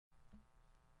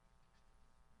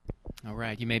All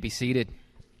right, you may be seated.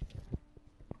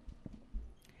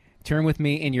 Turn with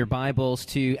me in your Bibles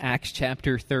to Acts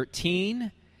chapter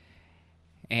 13.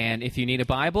 And if you need a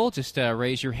Bible, just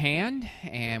raise your hand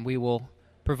and we will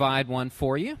provide one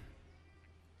for you.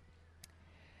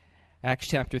 Acts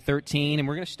chapter 13, and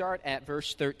we're going to start at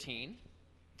verse 13.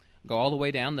 Go all the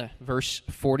way down to verse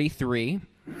 43.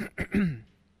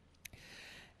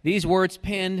 These words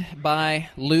penned by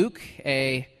Luke,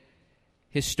 a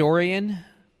historian,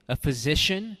 a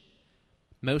physician,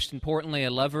 most importantly, a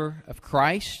lover of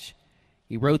Christ.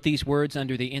 He wrote these words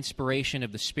under the inspiration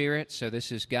of the Spirit, so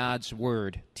this is God's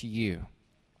word to you.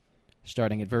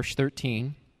 Starting at verse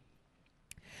 13.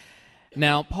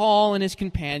 Now Paul and his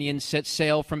companions set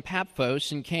sail from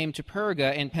Paphos and came to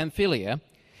Perga in Pamphylia,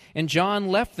 and John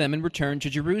left them and returned to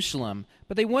Jerusalem.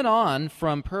 But they went on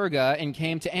from Perga and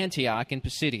came to Antioch in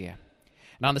Pisidia.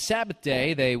 And on the Sabbath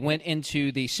day they went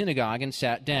into the synagogue and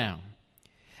sat down.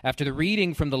 After the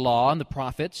reading from the law and the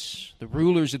prophets, the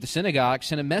rulers of the synagogue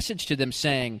sent a message to them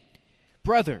saying,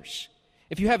 "Brothers,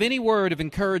 if you have any word of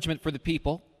encouragement for the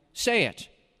people, say it."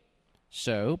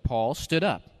 So Paul stood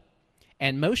up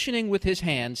and motioning with his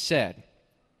hand said,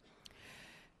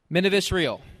 "Men of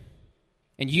Israel,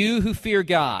 and you who fear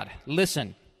God,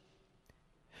 listen.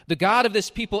 The God of this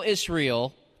people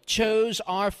Israel chose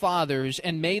our fathers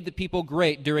and made the people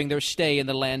great during their stay in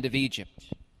the land of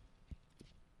Egypt.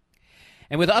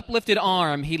 And with uplifted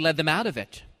arm he led them out of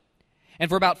it. And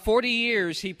for about 40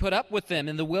 years he put up with them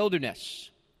in the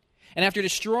wilderness. And after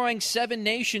destroying 7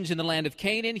 nations in the land of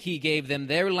Canaan, he gave them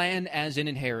their land as an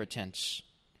inheritance.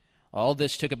 All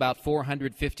this took about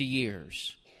 450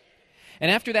 years.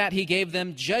 And after that he gave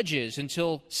them judges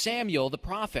until Samuel the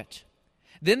prophet.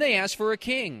 Then they asked for a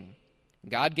king.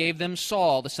 God gave them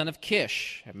Saul, the son of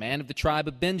Kish, a man of the tribe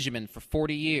of Benjamin, for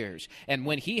 40 years. And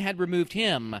when he had removed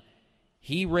him,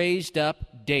 he raised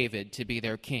up David to be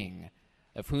their king,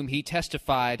 of whom he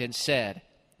testified and said,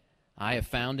 I have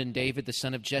found in David the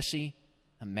son of Jesse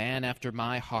a man after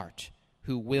my heart,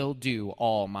 who will do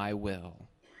all my will.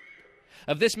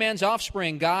 Of this man's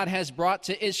offspring God has brought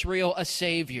to Israel a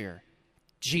Savior,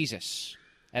 Jesus,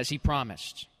 as he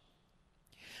promised.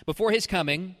 Before his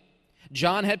coming,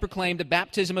 John had proclaimed a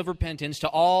baptism of repentance to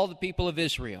all the people of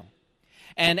Israel.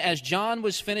 And as John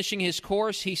was finishing his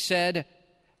course, he said,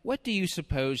 What do you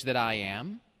suppose that I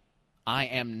am? I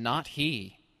am not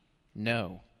he.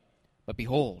 No. But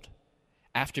behold,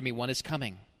 after me one is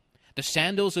coming, the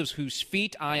sandals of whose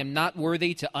feet I am not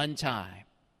worthy to untie.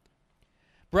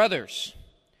 Brothers,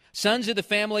 sons of the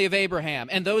family of Abraham,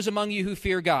 and those among you who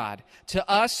fear God, to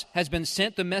us has been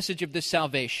sent the message of this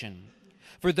salvation.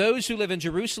 For those who live in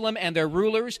Jerusalem and their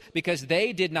rulers, because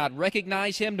they did not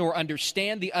recognize him nor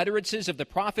understand the utterances of the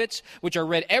prophets, which are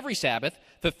read every Sabbath,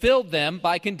 fulfilled them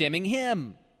by condemning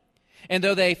him. And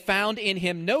though they found in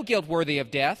him no guilt worthy of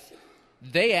death,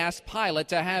 they asked Pilate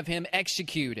to have him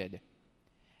executed.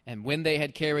 And when they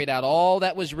had carried out all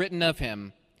that was written of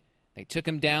him, they took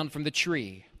him down from the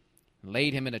tree and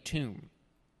laid him in a tomb.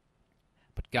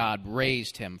 But God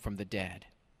raised him from the dead.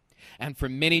 And for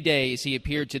many days he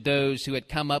appeared to those who had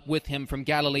come up with him from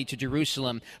Galilee to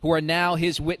Jerusalem, who are now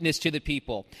his witness to the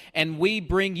people. And we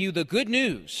bring you the good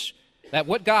news that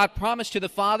what God promised to the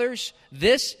fathers,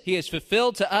 this he has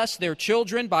fulfilled to us, their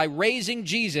children, by raising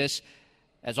Jesus,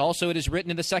 as also it is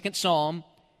written in the 2nd Psalm,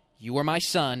 You are my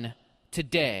son,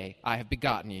 today I have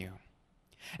begotten you.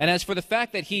 And as for the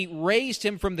fact that he raised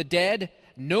him from the dead,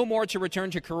 no more to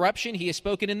return to corruption, he has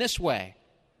spoken in this way,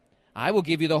 I will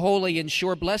give you the holy and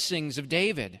sure blessings of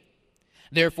David.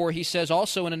 Therefore he says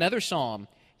also in another psalm,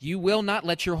 You will not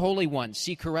let your Holy One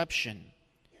see corruption.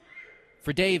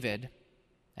 For David,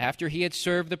 after he had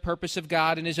served the purpose of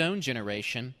God in his own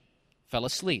generation, fell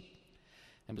asleep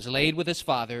and was laid with his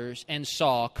fathers and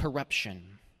saw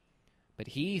corruption. But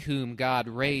he whom God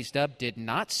raised up did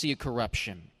not see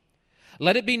corruption.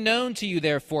 Let it be known to you,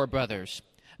 therefore, brothers,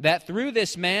 that through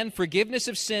this man forgiveness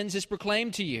of sins is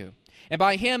proclaimed to you. And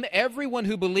by him everyone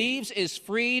who believes is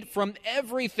freed from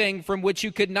everything from which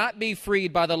you could not be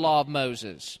freed by the law of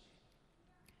Moses.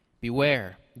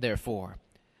 Beware, therefore,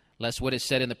 lest what is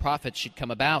said in the prophets should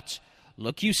come about.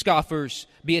 Look, you scoffers,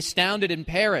 be astounded and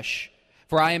perish.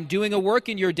 For I am doing a work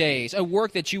in your days, a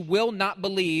work that you will not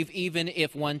believe, even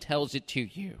if one tells it to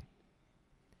you.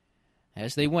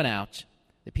 As they went out,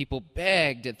 the people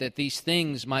begged that these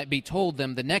things might be told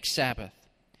them the next Sabbath.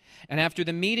 And after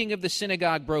the meeting of the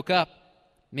synagogue broke up,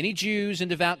 many Jews and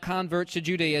devout converts to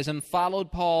Judaism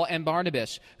followed Paul and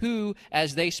Barnabas, who,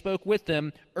 as they spoke with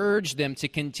them, urged them to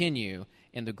continue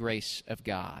in the grace of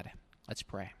God. Let's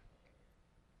pray.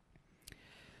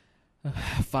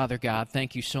 Father God,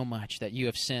 thank you so much that you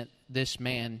have sent this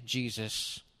man,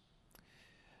 Jesus,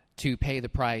 to pay the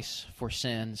price for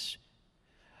sins.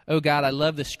 Oh God, I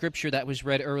love the scripture that was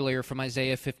read earlier from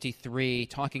Isaiah 53,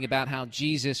 talking about how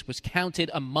Jesus was counted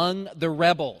among the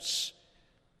rebels.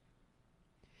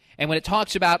 And when it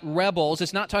talks about rebels,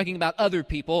 it's not talking about other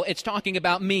people, it's talking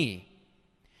about me.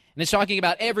 And it's talking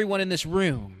about everyone in this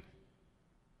room.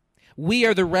 We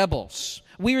are the rebels.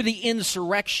 We are the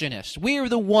insurrectionists. We are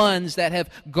the ones that have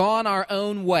gone our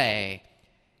own way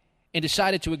and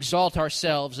decided to exalt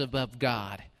ourselves above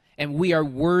God. And we are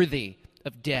worthy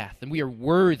of death, and we are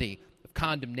worthy of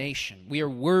condemnation. We are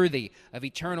worthy of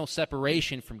eternal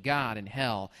separation from God in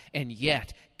hell. And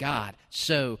yet, God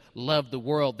so loved the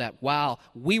world that while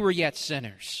we were yet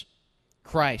sinners,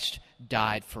 Christ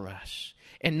died for us.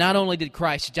 And not only did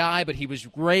Christ die, but he was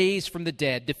raised from the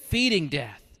dead, defeating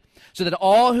death, so that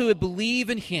all who would believe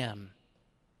in him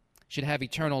should have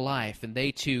eternal life, and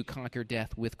they too conquer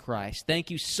death with Christ.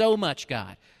 Thank you so much,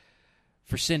 God,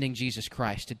 for sending Jesus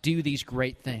Christ to do these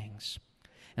great things.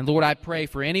 And Lord, I pray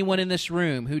for anyone in this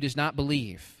room who does not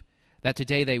believe, that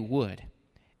today they would,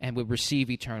 and would receive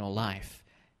eternal life,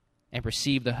 and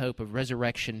receive the hope of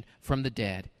resurrection from the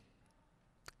dead.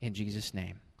 In Jesus'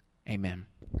 name, amen.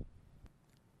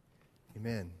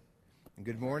 Amen. And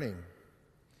good morning.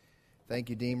 Thank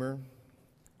you, Deemer,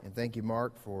 and thank you,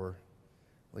 Mark, for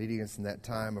leading us in that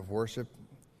time of worship.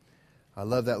 I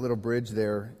love that little bridge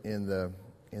there in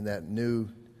that new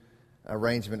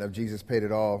arrangement of Jesus Paid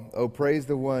It All. Oh, praise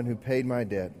the one who paid my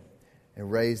debt and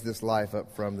raised this life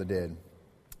up from the dead.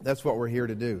 That's what we're here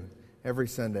to do every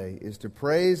Sunday, is to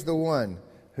praise the one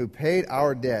who paid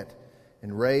our debt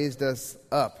and raised us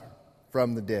up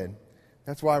from the dead.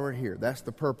 That's why we're here. That's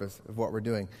the purpose of what we're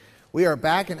doing. We are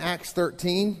back in Acts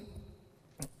 13.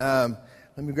 Let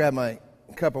me grab my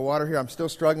cup of water here. I'm still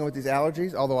struggling with these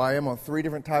allergies, although I am on 3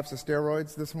 different types of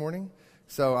steroids this morning.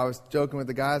 So I was joking with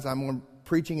the guys, I'm on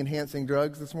preaching-enhancing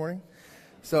drugs this morning.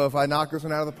 So if I knock this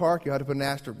one out of the park, you'll have to put an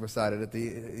asterisk beside it at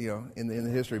in the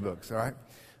history books, all right?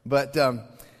 But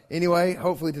anyway,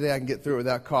 hopefully today I can get through it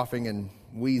without coughing and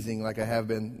wheezing like I have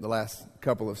been the last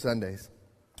couple of Sundays.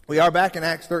 We are back in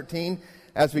Acts 13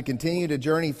 as we continue to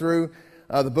journey through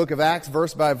the book of Acts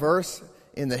verse by verse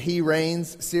in the He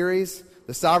Reigns series,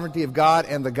 the sovereignty of God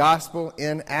and the gospel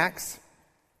in Acts.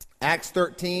 Acts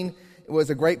 13 was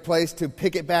a great place to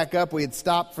pick it back up. We had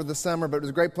stopped for the summer, but it was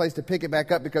a great place to pick it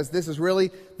back up because this is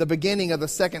really the beginning of the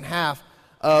second half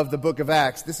of the book of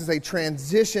Acts. This is a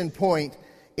transition point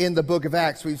in the book of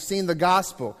Acts. We've seen the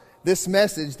gospel, this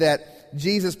message that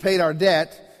Jesus paid our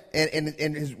debt and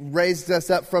has raised us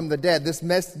up from the dead. This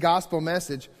gospel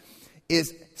message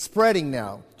is spreading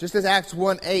now. Just as Acts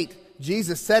 1:8,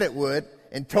 Jesus said it would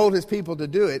and told his people to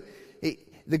do it,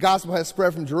 the gospel has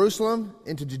spread from Jerusalem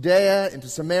into Judea, into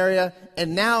Samaria,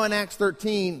 and now in Acts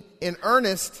 13, in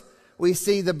earnest, we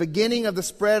see the beginning of the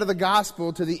spread of the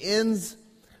gospel to the ends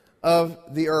of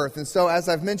the earth. And so, as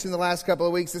I've mentioned the last couple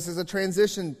of weeks, this is a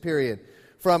transition period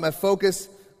from a focus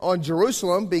on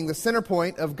Jerusalem being the center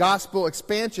point of gospel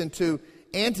expansion to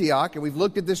Antioch, and we've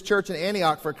looked at this church in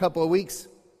Antioch for a couple of weeks.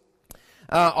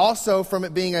 Also, from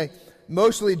it being a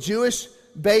mostly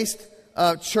Jewish-based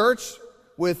church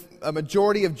with a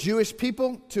majority of Jewish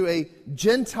people to a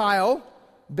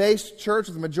Gentile-based church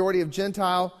with a majority of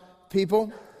Gentile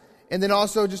people. And then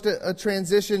also just a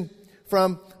transition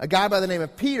from a guy by the name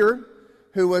of Peter,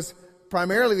 who was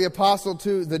primarily the apostle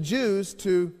to the Jews,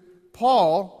 to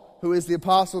Paul, who is the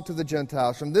apostle to the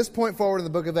Gentiles. From this point forward in the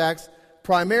book of Acts,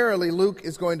 primarily Luke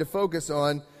is going to focus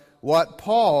on what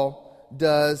Paul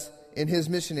does in his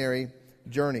missionary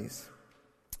journeys.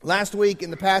 Last week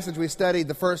in the passage we studied,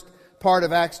 the first part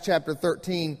of Acts chapter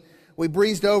 13, we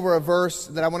breezed over a verse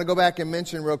that I want to go back and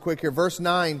mention real quick here. Verse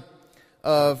 9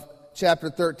 of chapter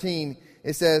 13,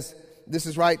 it says, this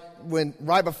is right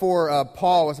before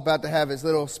Paul was about to have his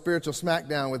little spiritual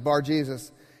smackdown with Bar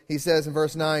Jesus. He says in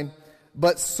verse 9,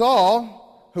 but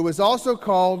Saul, who was also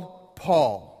called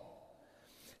Paul.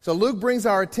 So Luke brings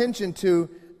our attention to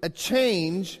a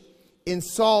change in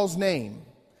Saul's name.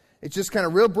 It's just kind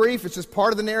of real brief. It's just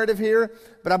part of the narrative here.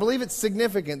 But I believe it's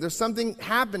significant. There's something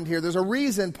happened here. There's a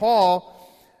reason Paul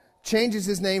changes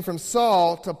his name from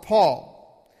Saul to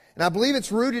Paul. And I believe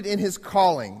it's rooted in his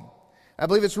calling. I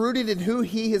believe it's rooted in who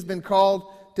he has been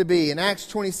called to be. In Acts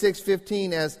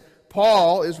 26:15, as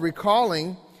Paul is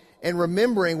recalling and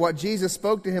remembering what Jesus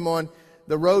spoke to him on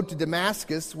the road to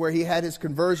Damascus, where he had his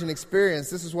conversion experience,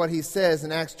 this is what he says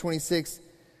in Acts 26,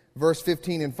 verse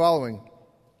 15 and following.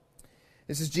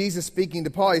 This is Jesus speaking to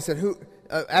Paul. He said,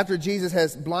 after Jesus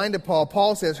has blinded Paul,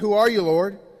 Paul says, who are you,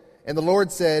 Lord? And the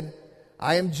Lord said,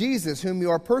 I am Jesus, whom you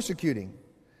are persecuting.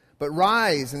 But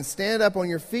rise and stand up on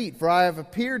your feet, for I have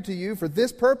appeared to you for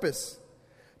this purpose,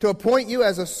 to appoint you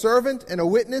as a servant and a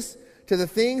witness to the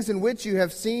things in which you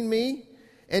have seen me,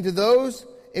 and to those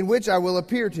in which I will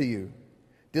appear to you,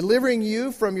 delivering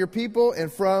you from your people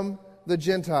and from the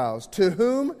Gentiles, to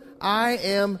whom I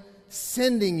am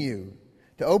sending you,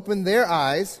 to open their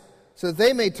eyes, so that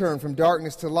they may turn from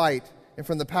darkness to light, and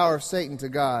from the power of Satan to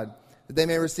God, that they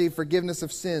may receive forgiveness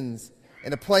of sins,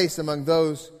 and a place among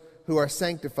those who are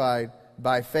sanctified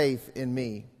by faith in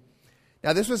me.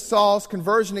 Now, this was Saul's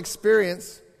conversion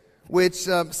experience, which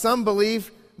some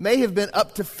believe may have been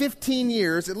up to 15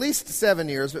 years, at least 7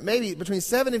 years, but maybe between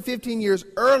 7 and 15 years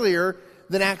earlier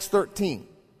than Acts 13.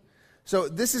 So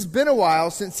this has been a while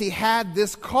since he had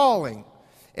this calling.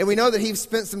 And we know that he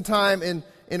spent some time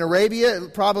in Arabia,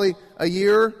 probably a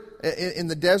year in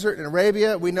the desert in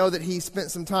Arabia. We know that he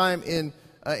spent some time in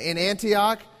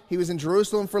Antioch. He was in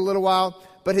Jerusalem for a little while.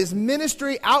 But his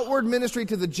ministry, outward ministry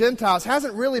to the Gentiles,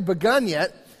 hasn't really begun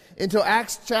yet until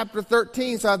Acts chapter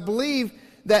 13. So I believe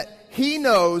that he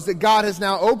knows that God has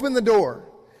now opened the door.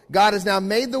 God has now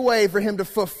made the way for him to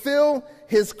fulfill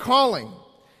his calling.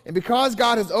 And because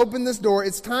God has opened this door,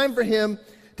 it's time for him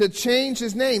to change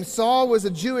his name. Saul was a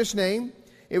Jewish name.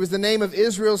 It was the name of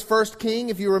Israel's first king,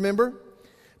 if you remember.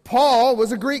 Paul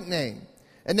was a Greek name,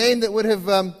 a name that would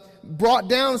have brought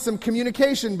down some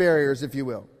communication barriers, if you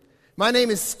will. My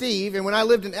name is Steve, and when I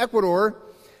lived in Ecuador,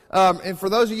 and for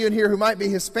those of you in here who might be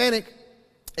Hispanic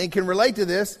and can relate to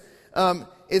this,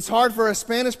 it's hard for a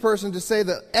Spanish person to say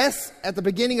the S at the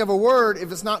beginning of a word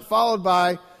if it's not followed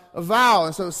by a vowel.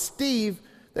 And so Steve,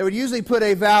 they would usually put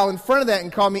a vowel in front of that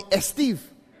and call me Steve.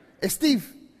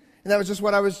 Steve. And that was just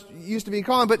what I was used to be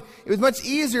called. But it was much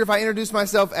easier if I introduced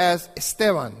myself as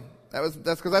Esteban. That's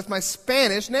because that's my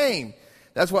Spanish name.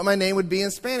 That's what my name would be in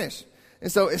Spanish.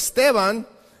 And so Esteban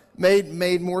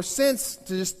made more sense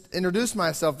to just introduce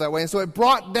myself that way. And so it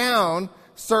brought down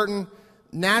certain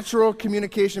natural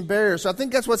communication barriers. So I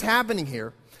think that's what's happening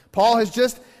here. Paul has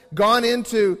just gone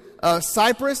into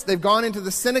Cyprus. They've gone into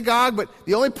the synagogue, but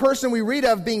the only person we read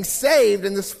of being saved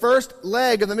in this first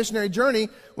leg of the missionary journey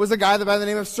was a guy by the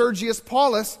name of Sergius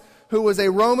Paulus, who was a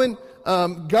Roman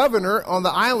governor on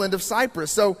the island of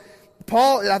Cyprus. So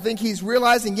Paul, I think he's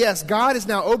realizing, yes, God is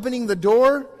now opening the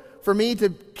door for me to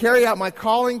carry out my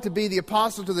calling to be the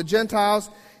apostle to the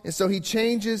Gentiles. And so he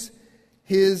changes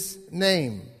his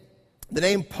name. The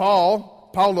name Paul,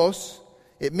 Paulos,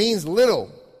 it means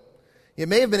little. It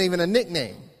may have been even a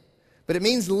nickname, but it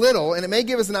means little, and it may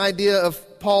give us an idea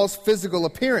of Paul's physical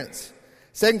appearance.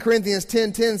 2 Corinthians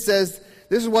 10:10 says,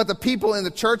 this is what the people in the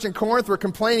church in Corinth were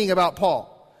complaining about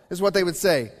Paul. This is what they would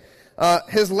say.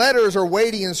 His letters are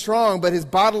weighty and strong, but his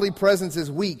bodily presence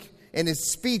is weak, and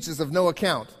his speech is of no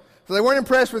account. So they weren't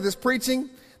impressed with his preaching.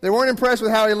 They weren't impressed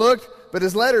with how he looked, but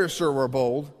his letters sure were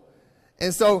bold.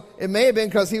 And so it may have been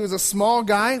because he was a small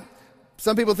guy.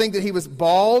 Some people think that he was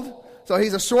bald. So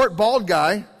he's a short, bald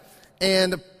guy,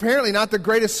 and apparently not the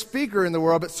greatest speaker in the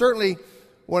world, but certainly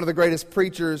one of the greatest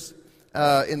preachers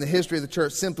in the history of the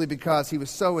church, simply because he was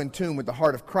so in tune with the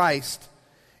heart of Christ,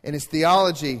 and his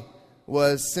theology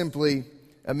was simply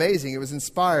amazing. It was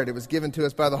inspired. It was given to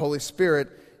us by the Holy Spirit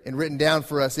and written down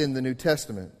for us in the New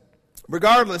Testament.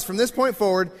 Regardless, from this point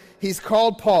forward, he's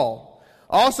called Paul.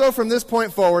 Also, from this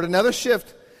point forward, another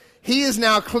shift, he is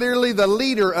now clearly the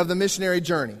leader of the missionary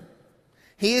journey.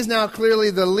 He is now clearly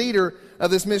the leader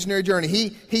of this missionary journey.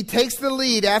 He takes the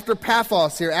lead after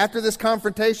Paphos here, after this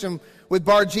confrontation with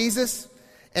Bar-Jesus,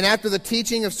 and after the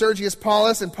teaching of Sergius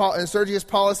Paulus and Sergius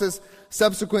Paulus's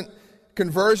subsequent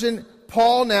conversion.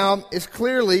 Paul now is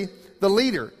clearly the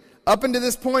leader. Up until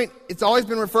this point, it's always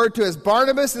been referred to as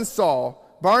Barnabas and Saul.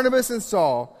 Barnabas and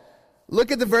Saul.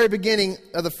 Look at the very beginning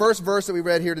of the first verse that we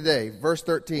read here today, verse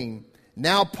 13.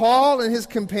 Now Paul and his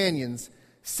companions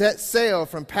set sail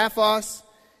from Paphos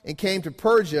and came to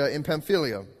Persia in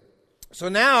Pamphylia. So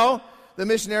now the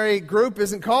missionary group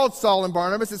isn't called Saul and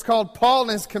Barnabas, it's called Paul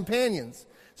and his companions.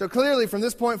 So clearly from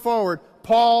this point forward,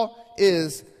 Paul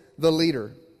is the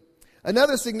leader.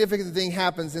 Another significant thing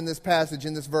happens in this passage,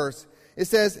 in this verse. It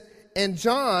says, and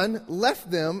John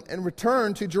left them and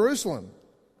returned to Jerusalem.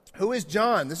 Who is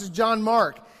John? This is John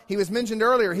Mark. He was mentioned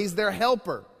earlier. He's their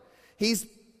helper. He's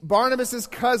Barnabas'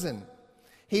 cousin.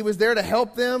 He was there to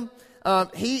help them.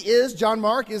 John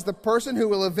Mark is the person who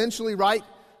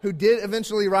did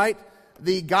eventually write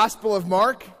the Gospel of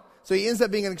Mark. So he ends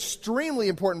up being an extremely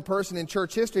important person in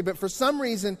church history. But for some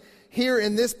reason, here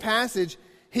in this passage,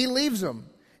 he leaves them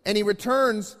and he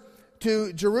returns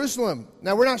to Jerusalem.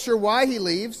 Now, we're not sure why he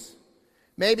leaves.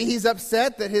 Maybe he's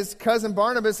upset that his cousin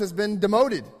Barnabas has been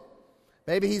demoted.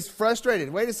 Maybe he's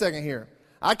frustrated. Wait a second here.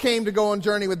 I came to go on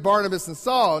journey with Barnabas and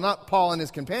Saul, not Paul and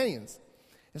his companions.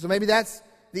 And so maybe that's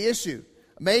the issue.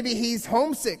 Maybe he's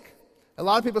homesick. A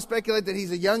lot of people speculate that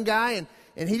he's a young guy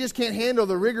and he just can't handle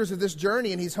the rigors of this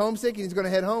journey and he's homesick and he's going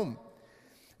to head home.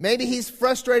 Maybe he's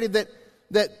frustrated that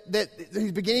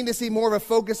he's beginning to see more of a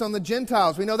focus on the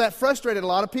Gentiles. We know that frustrated a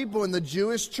lot of people in the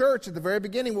Jewish church at the very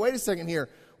beginning. Wait a second here.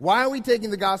 Why are we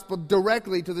taking the gospel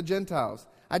directly to the Gentiles?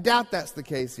 I doubt that's the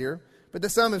case here, but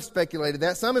some have speculated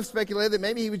that. Some have speculated that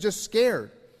maybe he was just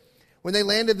scared. When they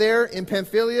landed there in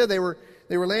Pamphylia, they were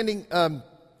landing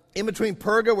in between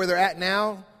Perga, where they're at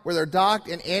now, where they're docked,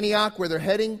 and Antioch, where they're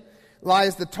heading,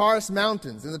 lies the Taurus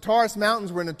Mountains. And the Taurus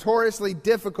Mountains were notoriously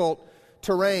difficult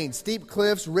terrain, steep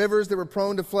cliffs, rivers that were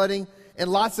prone to flooding, and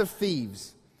lots of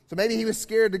thieves. So maybe he was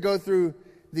scared to go through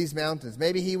these mountains.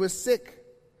 Maybe he was sick.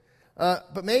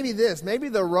 But maybe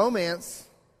the romance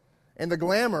and the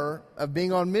glamour of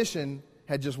being on mission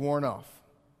had just worn off.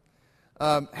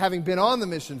 Having been on the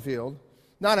mission field,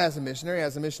 not as a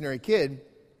missionary kid,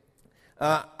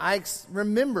 I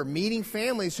remember meeting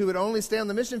families who would only stay on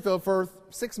the mission field for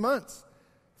 6 months,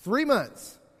 3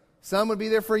 months. Some would be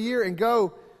there for a year and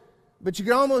go. But you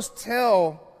could almost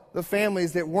tell the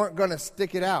families that weren't going to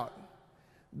stick it out.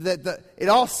 It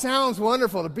all sounds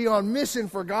wonderful to be on mission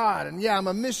for God. And yeah, I'm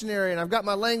a missionary and I've got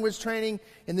my language training.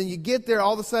 And then you get there,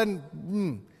 all of a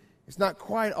sudden, it's not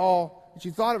quite all that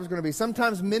you thought it was going to be.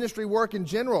 Sometimes ministry work in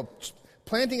general,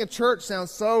 planting a church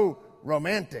sounds so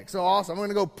romantic, so awesome. I'm going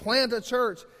to go plant a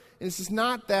church. And it's just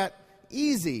not that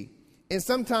easy. And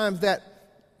sometimes that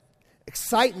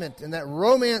excitement and that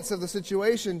romance of the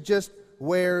situation just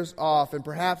wears off, and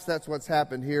perhaps that's what's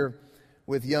happened here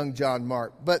with young John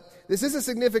Mark. But this is a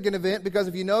significant event because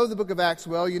if you know the book of Acts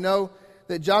well, you know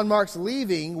that John Mark's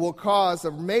leaving will cause a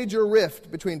major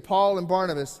rift between Paul and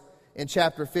Barnabas in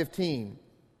chapter 15.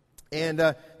 And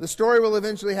the story will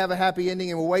eventually have a happy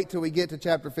ending, and we'll wait till we get to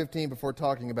chapter 15 before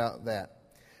talking about that.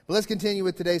 But let's continue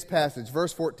with today's passage,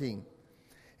 verse 14.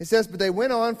 It says, "But they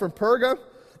went on from Perga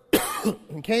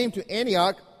and came to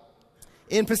Antioch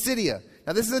in Pisidia."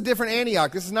 Now, this is a different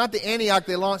Antioch. This is not the Antioch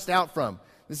they launched out from.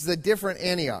 This is a different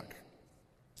Antioch.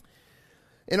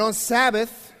 And on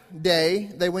Sabbath day,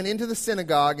 they went into the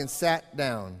synagogue and sat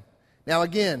down. Now,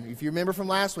 again, if you remember from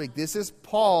last week, this is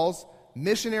Paul's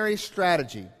missionary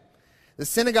strategy. The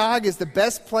synagogue is the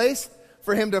best place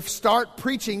for him to start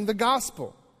preaching the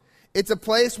gospel. It's a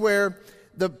place where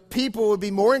the people would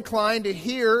be more inclined to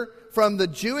hear from the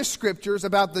Jewish scriptures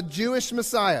about the Jewish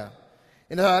Messiah.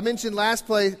 And I mentioned last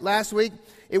week,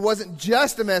 it wasn't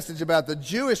just a message about the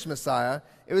Jewish Messiah.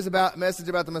 It was a message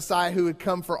about the Messiah who would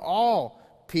come for all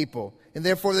people. And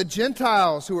therefore the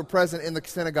Gentiles who were present in the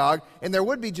synagogue, and there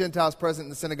would be Gentiles present in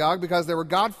the synagogue because there were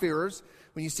God-fearers.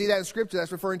 When you see that in Scripture,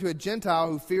 that's referring to a Gentile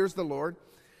who fears the Lord.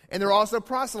 And there are also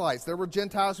proselytes. There were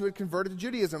Gentiles who had converted to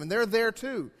Judaism, and they're there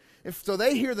too. So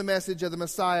they hear the message of the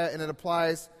Messiah, and it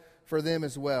applies for them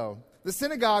as well. The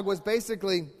synagogue was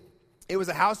basically, it was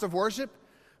a house of worship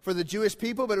for the Jewish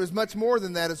people, but it was much more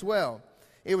than that as well.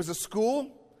 It was a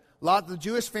school. A lot of the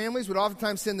Jewish families would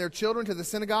oftentimes send their children to the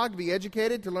synagogue to be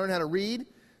educated, to learn how to read,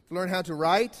 to learn how to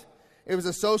write. It was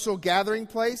a social gathering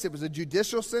place. It was a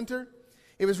judicial center.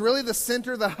 It was really the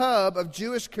center, the hub of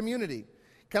Jewish community.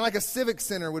 Kind of like a civic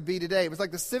center would be today. It was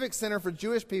like the civic center for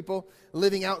Jewish people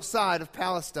living outside of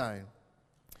Palestine.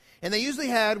 And they usually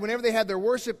had, whenever they had their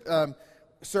worship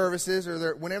services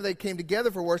or whenever they came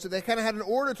together for worship, they kind of had an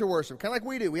order to worship, kind of like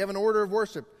we do. We have an order of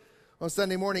worship on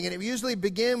Sunday morning. And it would usually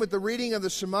begin with the reading of the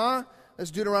Shema. That's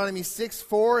Deuteronomy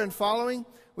 6:4 and following,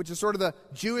 which is sort of the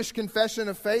Jewish confession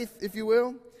of faith, if you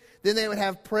will. Then they would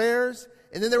have prayers.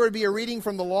 And then there would be a reading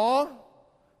from the law,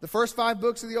 the first 5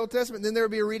 books of the Old Testament. Then there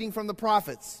would be a reading from the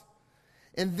prophets.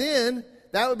 And then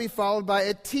that would be followed by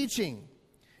a teaching.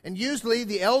 And usually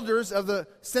the elders of the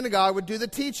synagogue would do the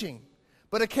teaching.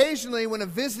 But occasionally when a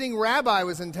visiting rabbi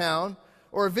was in town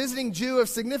or a visiting Jew of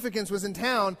significance was in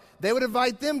town, they would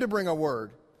invite them to bring a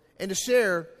word and to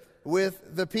share with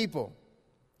the people.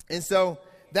 And so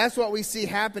that's what we see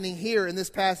happening here in this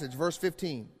passage, verse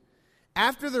 15.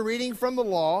 After the reading from the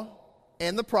law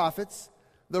and the prophets,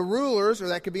 the rulers, or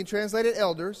that could be translated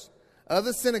elders, of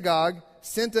the synagogue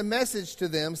sent a message to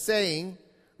them saying,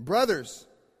 "Brothers,"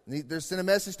 they sent a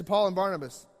message to Paul and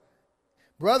Barnabas,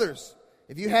 "Brothers,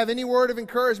 if you have any word of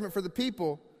encouragement for the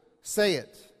people, say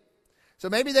it." So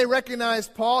maybe they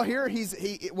recognized Paul here.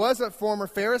 He was a former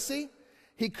Pharisee.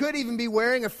 He could even be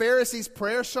wearing a Pharisee's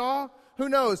prayer shawl. Who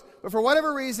knows? But for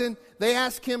whatever reason, they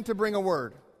asked him to bring a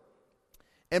word.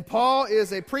 And Paul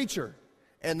is a preacher,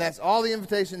 and that's all the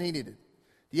invitation he needed.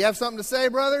 Do you have something to say,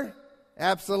 brother?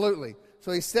 Absolutely.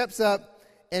 So he steps up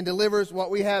and delivers.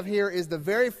 What we have here is the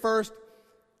very first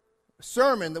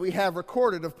sermon that we have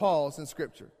recorded of Paul's in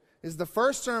Scripture. This is the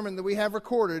first sermon that we have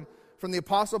recorded from the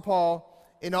Apostle Paul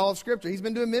in all of Scripture. He's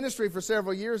been doing ministry for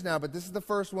several years now, but this is the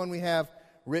first one we have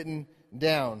written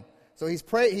down. So he's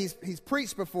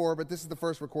preached before, but this is the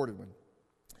first recorded one.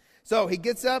 So he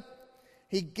gets up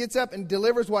and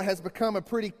delivers what has become a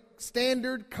pretty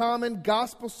standard, common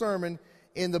gospel sermon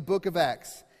in the book of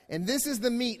Acts. And this is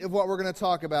the meat of what we're going to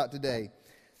talk about today.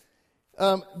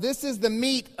 This is the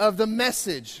meat of the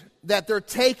message that they're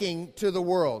taking to the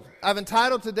world. I've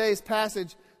entitled today's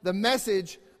passage, The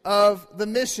Message of the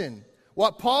Mission.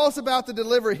 What Paul's about to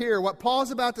deliver here, what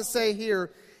Paul's about to say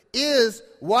here, is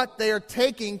what they are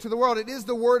taking to the world. It is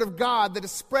the Word of God that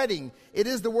is spreading. It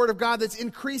is the Word of God that's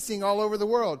increasing all over the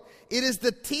world. It is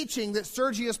the teaching that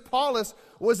Sergius Paulus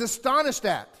was astonished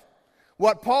at.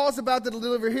 What Paul's about to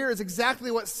deliver here is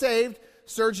exactly what saved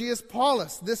Sergius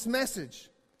Paulus, this message.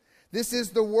 This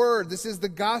is the Word. This is the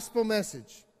gospel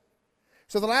message.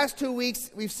 So the last 2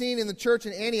 weeks we've seen in the church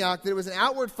in Antioch that it was an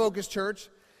outward-focused church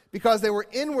because they were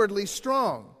inwardly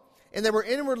strong. And they were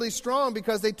inwardly strong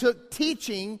because they took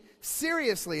teaching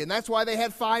seriously. And that's why they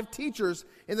had 5 teachers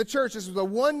in the church. This was a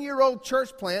 1-year-old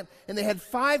church plant, and they had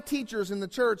 5 teachers in the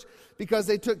church because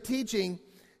they took teaching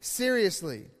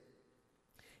seriously.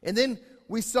 And then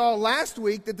we saw last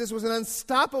week that this was an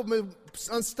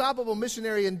unstoppable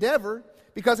missionary endeavor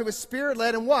because it was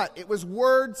Spirit-led and what? It was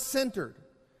Word-centered.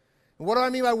 And what do I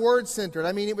mean by Word-centered?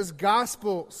 I mean it was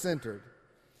gospel-centered.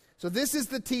 So this is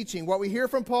the teaching. What we hear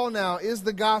from Paul now is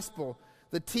the gospel,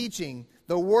 the teaching,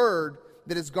 the word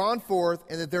that has gone forth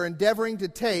and that they're endeavoring to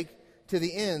take to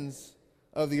the ends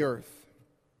of the earth.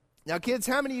 Now, kids,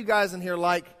 how many of you guys in here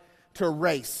like to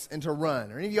race and to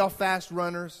run? Are any of y'all fast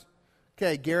runners?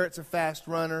 Okay, Garrett's a fast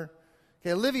runner.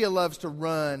 Okay, Olivia loves to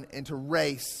run and to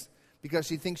race because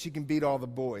she thinks she can beat all the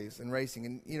boys in racing.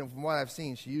 And, from what I've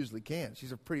seen, she usually can.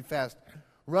 She's a pretty fast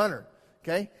runner,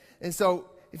 okay? And so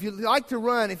if you like to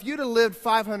run, if you'd have lived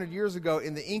 500 years ago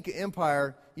in the Inca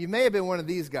Empire, you may have been one of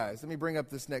these guys. Let me bring up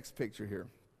this next picture here,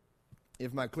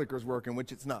 if my clicker's working,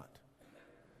 which it's not.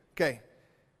 Okay,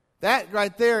 that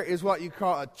right there is what you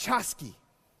call a chasqui.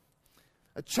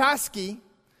 A chasqui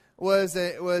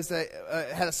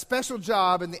had a special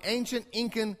job in the ancient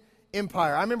Incan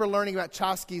Empire. I remember learning about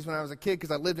chasquis when I was a kid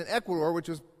because I lived in Ecuador, which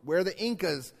was where the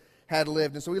Incas had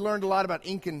lived. And so we learned a lot about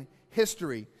Incan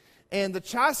history. And the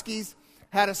chasquis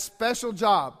had a special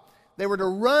job. They were to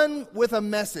run with a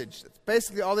message. That's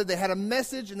basically all they had a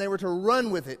message and they were to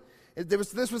run with it.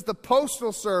 This was the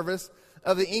postal service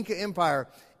of the Inca Empire.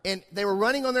 And they were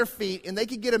running on their feet and they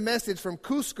could get a message from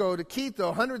Cusco to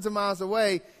Quito, hundreds of miles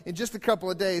away, in just a couple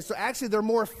of days. So actually they're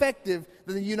more effective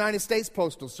than the United States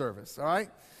Postal Service, all right?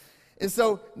 And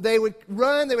so they would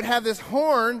run, they would have this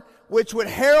horn which would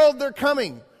herald their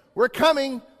coming. We're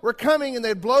coming, and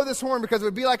they'd blow this horn because it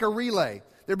would be like a relay.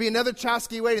 There'd be another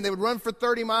chasqui waiting. They would run for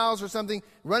 30 miles or something,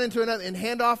 run into another, and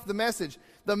hand off the message.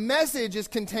 The message is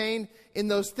contained in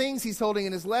those things he's holding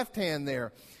in his left hand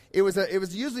there. It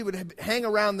was usually would hang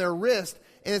around their wrist,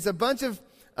 and it's a bunch of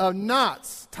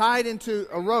knots tied into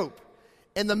a rope.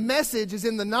 And the message is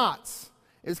in the knots.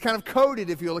 It's kind of coded,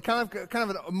 if you will, kind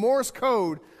of a Morse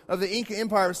code of the Inca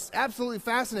Empire. It's absolutely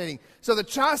fascinating. So the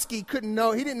chasqui couldn't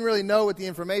know. He didn't really know what the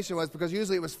information was because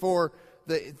usually it was for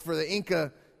the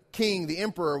Inca king, the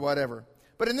emperor, or whatever.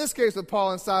 But in this case with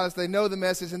Paul and Silas, they know the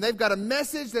message, and they've got a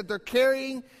message that they're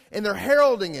carrying, and they're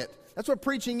heralding it. That's what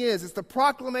preaching is. It's the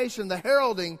proclamation, the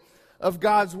heralding of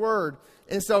God's word.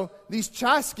 And so these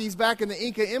chasquis back in the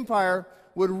Inca Empire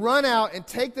would run out and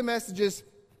take the messages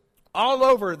all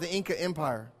over the Inca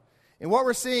Empire. And what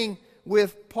we're seeing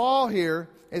with Paul here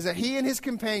is that he and his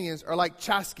companions are like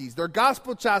chasquis. They're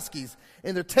gospel chasquis,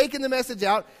 and they're taking the message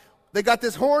out. They got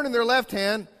this horn in their left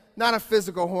hand, not a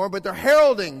physical horn, but they're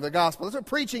heralding the gospel. That's what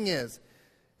preaching is.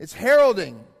 It's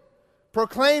heralding,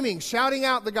 proclaiming, shouting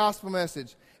out the gospel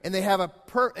message. And they have a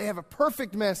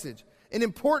perfect message, an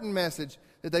important message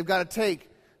that they've got to take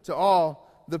to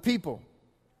all the people.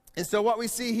 And so what we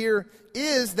see here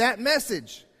is that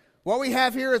message. What we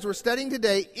have here as we're studying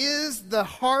today is the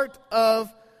heart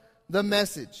of the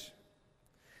message.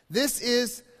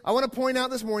 I want to point out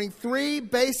this morning 3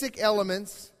 basic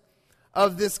elements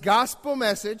of this gospel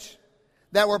message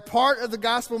that were part of the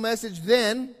gospel message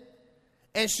then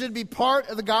and should be part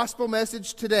of the gospel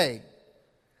message today.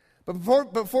 But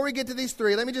before we get to these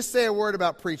 3, let me just say a word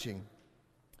about preaching.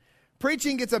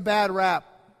 Preaching gets a bad rap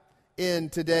in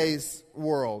today's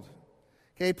world.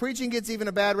 Okay, preaching gets even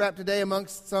a bad rap today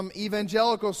amongst some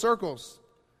evangelical circles.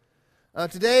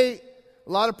 Today,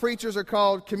 a lot of preachers are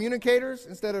called communicators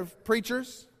instead of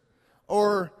preachers,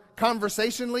 or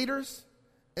conversation leaders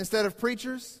instead of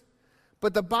preachers.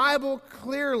 But the Bible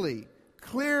clearly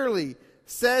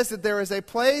says that there is a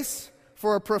place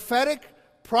for a prophetic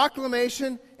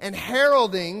proclamation and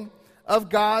heralding of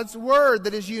God's Word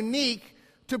that is unique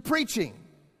to preaching.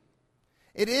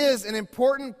 It is an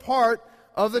important part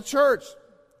of the church.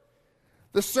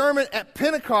 The sermon at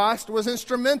Pentecost was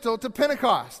instrumental to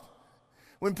Pentecost.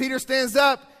 When Peter stands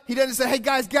up, he doesn't say, "Hey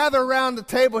guys, gather around the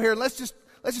table here. Let's just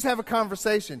have a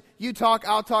conversation. You talk,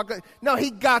 I'll talk." No, he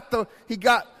got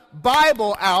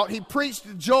Bible out. He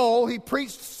preached Joel. He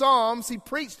preached Psalms. He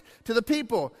preached to the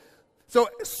people. So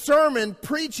sermon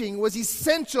preaching was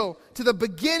essential to the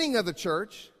beginning of the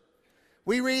church.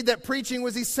 We read that preaching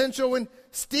was essential when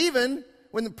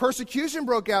the persecution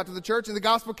broke out to the church and the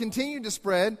gospel continued to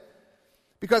spread,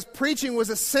 because preaching was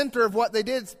a center of what they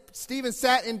did. Stephen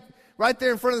sat right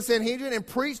there in front of the Sanhedrin and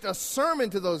preached a sermon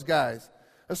to those guys.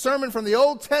 A sermon from the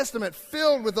Old Testament,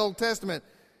 filled with Old Testament,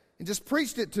 and just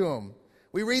preached it to them.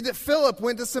 We read that Philip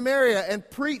went to Samaria and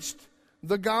preached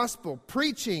the gospel.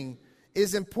 Preaching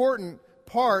is an important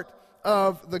part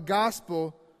of the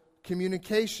gospel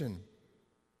communication.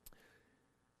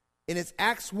 In its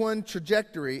Acts 1:8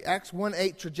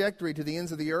 trajectory to the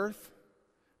ends of the earth,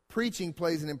 preaching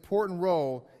plays an important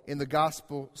role in the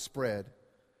gospel spread.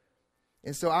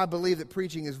 And so I believe that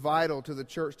preaching is vital to the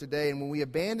church today. And when we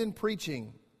abandon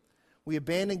preaching, we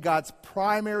abandon God's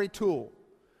primary tool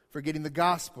for getting the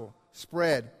gospel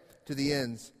spread to the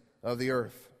ends of the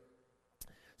earth.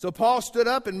 So Paul stood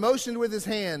up and motioned with his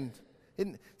hand.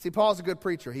 See, Paul's a good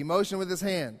preacher. He motioned with his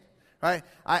hand. Right?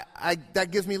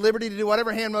 That gives me liberty to do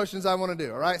whatever hand motions I want to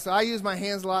do. All right? So I use my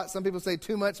hands a lot. Some people say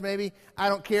too much maybe. I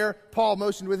don't care. Paul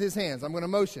motioned with his hands. I'm going to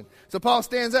motion. So Paul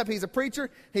stands up. He's a preacher.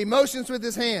 He motions with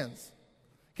his hands.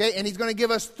 Okay? And he's going to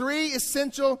give us 3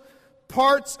 essential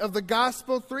parts of the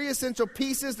gospel, 3 essential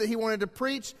pieces that he wanted to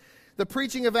preach. The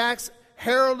preaching of Acts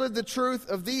heralded the truth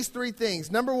of these 3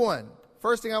 things. Number 1,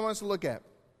 first thing I want us to look at.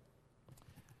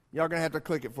 Y'all are going to have to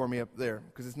click it for me up there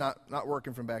because it's not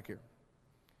working from back here.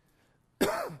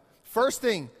 First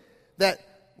thing that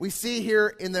we see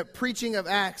here in the preaching of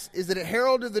Acts is that it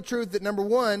heralded the truth that, number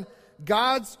 1,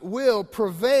 God's will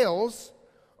prevails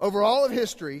over all of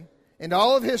history, and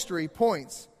all of history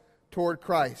points toward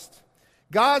Christ.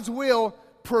 God's will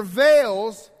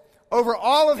prevails over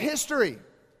all of history.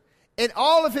 And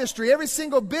all of history, every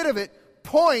single bit of it,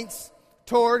 points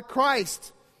toward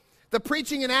Christ. The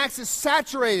preaching in Acts is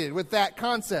saturated with that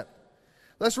concept.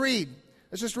 Let's read.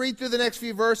 Let's just read through the next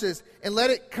few verses and let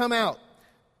it come out.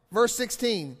 Verse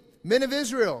 16, "Men of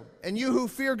Israel, and you who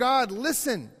fear God,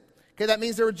 listen." Okay, that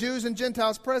means there were Jews and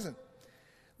Gentiles present.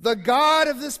 "The God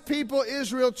of this people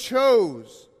Israel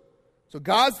chose." So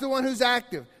God's the one who's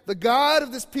active. "The God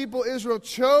of this people Israel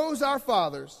chose our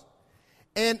fathers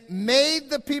and made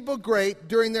the people great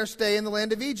during their stay in the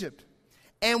land of Egypt.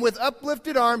 And with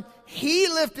uplifted arm, he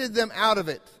lifted them out of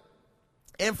it.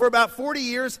 And for about 40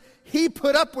 years, he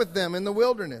put up with them in the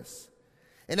wilderness.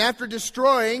 And after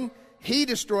destroying, he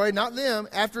destroyed, not them,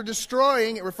 after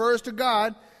destroying, it refers to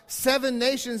God, 7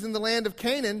 nations in the land of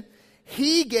Canaan,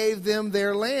 he gave them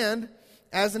their land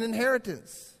as an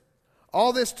inheritance.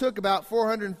 All this took about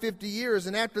 450 years,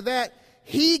 and after that,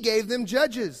 he gave them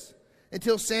judges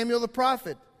until Samuel the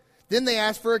prophet. Then they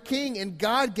asked for a king, and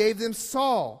God gave them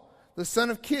Saul, the son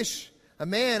of Kish, a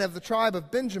man of the tribe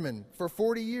of Benjamin, for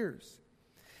 40 years.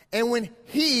 And when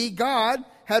God,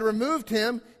 had removed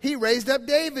him, he raised up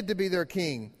David to be their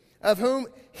king, of whom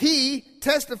he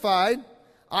testified,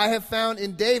 I have found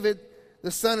in David,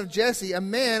 the son of Jesse, a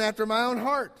man after my own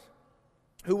heart,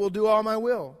 who will do all my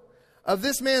will. Of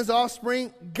this man's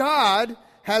offspring, God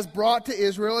has brought to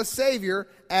Israel a Savior,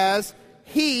 as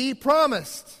he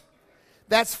promised.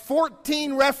 That's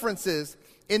 14 references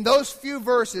in those few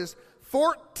verses,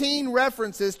 14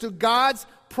 references to God's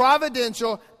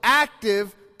providential,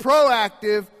 active,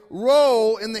 proactive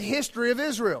role in the history of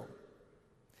Israel.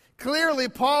 Clearly,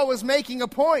 Paul was making a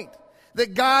point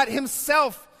that God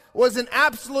himself was in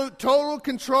absolute total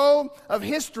control of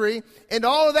history, and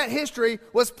all of that history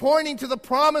was pointing to the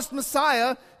promised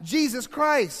Messiah, Jesus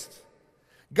Christ.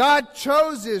 God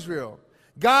chose Israel.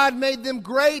 God made them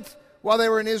great while they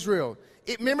were in Israel.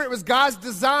 Remember, it was God's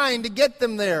design to get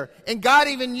them there. And God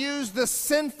even used the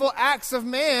sinful acts of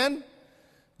man,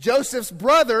 Joseph's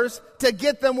brothers, to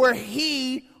get them where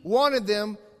he wanted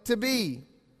them to be.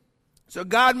 So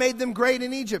God made them great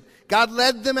in Egypt. God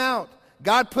led them out.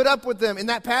 God put up with them. In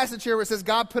that passage here where it says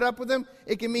God put up with them,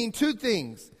 it can mean 2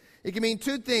 things. It can mean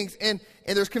 2 things. And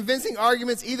there's convincing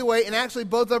arguments either way, and actually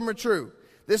both of them are true.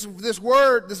 This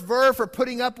verb for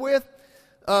putting up with,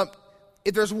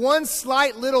 if there's one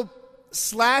slight little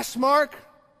slash mark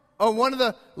on one of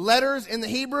the letters in the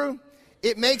Hebrew,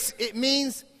 it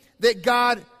means that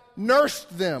God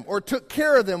nursed them or took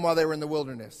care of them while they were in the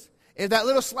wilderness. If that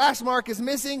little slash mark is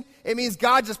missing, it means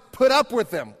God just put up with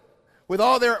them, with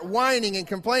all their whining and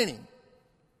complaining.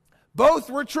 Both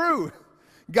were true.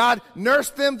 God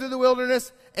nursed them through the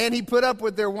wilderness, and he put up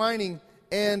with their whining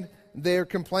and their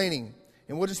complaining.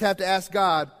 And we'll just have to ask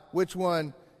God which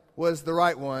one was the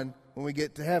right one when we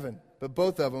get to heaven. But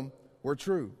both of them were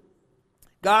true.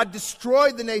 God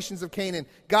destroyed the nations of Canaan.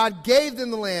 God gave them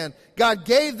the land. God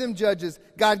gave them judges.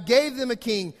 God gave them a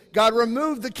king. God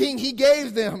removed the king he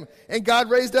gave them. And God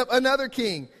raised up another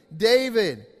king,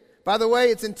 David. By the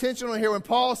way, it's intentional here. When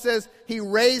Paul says he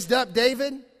raised up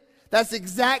David, that's the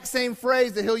exact same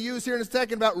phrase that he'll use here in a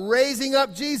second about raising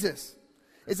up Jesus.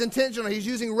 It's intentional. He's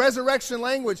using resurrection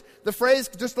language. The phrase,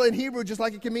 just in Hebrew, just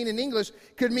like it can mean in English,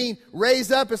 could mean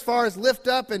raise up as far as lift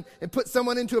up and put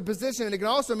someone into a position. And it can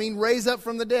also mean raise up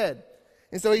from the dead.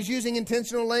 And so he's using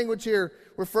intentional language here,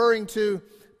 referring to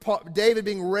David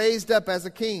being raised up as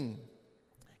a king.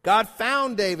 God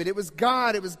found David. It was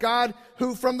God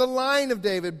who from the line of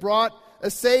David brought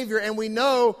a Savior. And we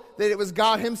know that it was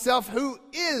God himself who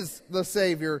is the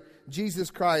Savior, Jesus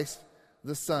Christ,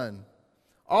 the Son.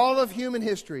 All of human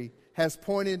history has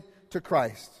pointed to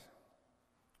Christ.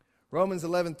 Romans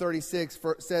 11:36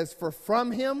 says, "For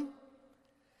from him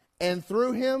and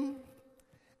through him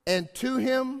and to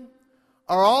him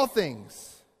are all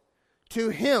things. To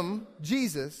him,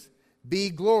 Jesus, be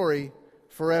glory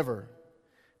forever."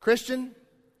 Christian,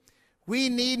 we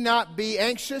need not be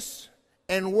anxious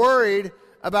and worried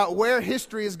about where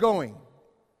history is going.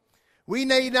 We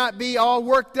need not be all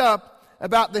worked up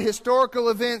about the historical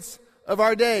events of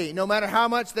our day, no matter how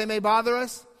much they may bother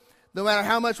us, no matter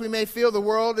how much we may feel the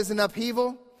world is in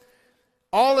upheaval.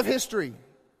 All of history,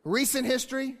 recent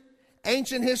history,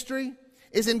 ancient history,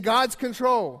 is in God's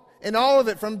control. And all of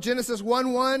it, from Genesis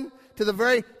 1:1 to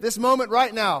this moment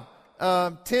right now,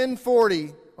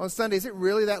 10:40 on Sunday. Is it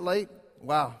really that late?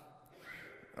 Wow.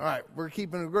 All right, we're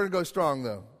going to go strong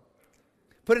though.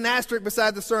 Put an asterisk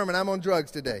beside the sermon. I'm on drugs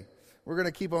today. We're going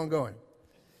to keep on going.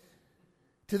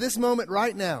 To this moment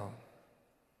right now,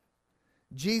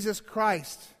 Jesus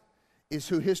Christ is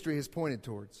who history has pointed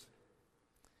towards.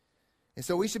 And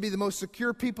so we should be the most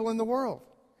secure people in the world.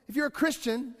 If you're a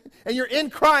Christian and you're in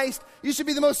Christ, you should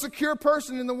be the most secure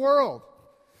person in the world.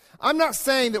 I'm not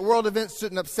saying that world events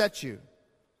shouldn't upset you.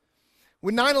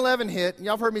 When 9/11 hit, and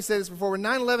y'all have heard me say this before, when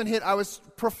 9/11 hit, I was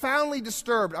profoundly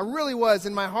disturbed. I really was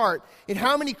in my heart in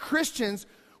how many Christians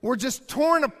were just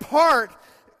torn apart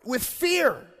with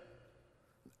fear.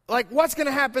 Like, what's going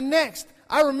to happen next?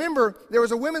 I remember there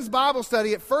was a women's Bible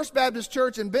study at First Baptist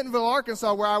Church in Bentonville,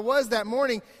 Arkansas, where I was that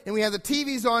morning, and we had the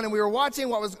TVs on, and we were watching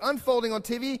what was unfolding on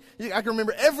TV. I can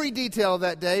remember every detail of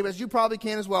that day, as you probably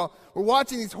can as well. We're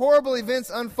watching these horrible events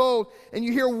unfold, and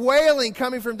you hear wailing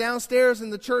coming from downstairs in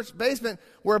the church basement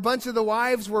where a bunch of the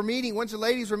wives were meeting, a bunch of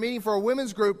ladies were meeting for a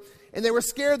women's group, and they were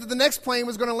scared that the next plane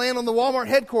was going to land on the Walmart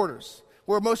headquarters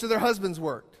where most of their husbands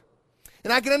worked.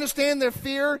 And I can understand their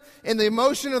fear and the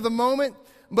emotion of the moment,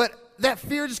 but that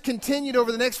fear just continued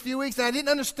over the next few weeks, and I didn't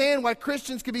understand why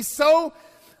Christians could be so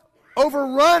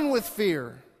overrun with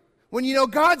fear. When you know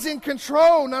God's in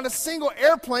control, not a single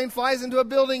airplane flies into a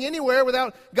building anywhere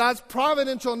without God's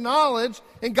providential knowledge,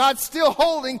 and God's still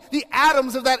holding the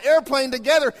atoms of that airplane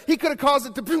together. He could have caused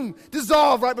it to boom,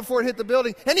 dissolve right before it hit the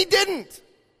building, and he didn't.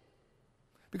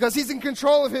 Because he's in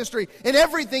control of history, and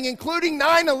everything, including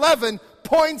 9/11,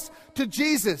 points to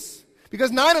Jesus. Because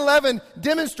 9/11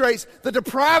 demonstrates the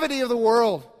depravity of the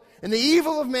world and the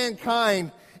evil of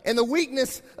mankind and the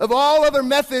weakness of all other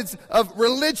methods of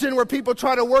religion where people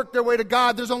try to work their way to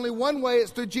God. There's only one way,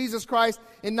 it's through Jesus Christ,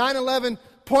 and 9/11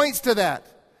 points to that.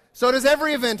 So does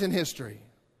every event in history.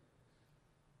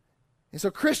 And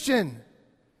so, Christian,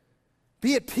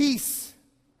 be at peace.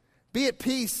 Be at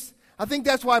peace. I think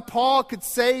that's why Paul could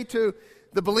say to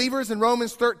the believers in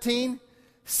Romans 13,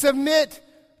 submit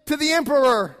to the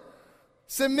emperor.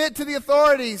 Submit to the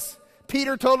authorities.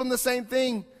 Peter told him the same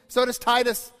thing. So does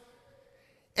Titus.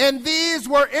 And these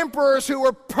were emperors who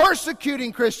were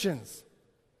persecuting Christians.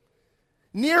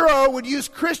 Nero would use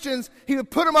Christians. He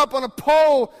would put them up on a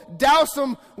pole, douse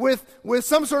them with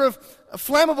some sort of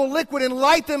flammable liquid, and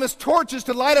light them as torches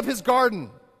to light up his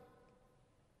garden.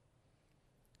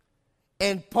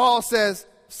 And Paul says,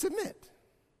 submit.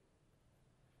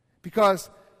 Because,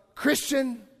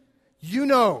 Christian, you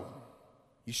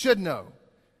should know,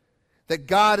 that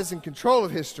God is in control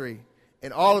of history,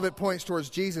 and all of it points towards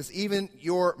Jesus, even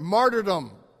your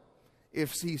martyrdom,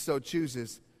 if he so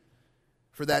chooses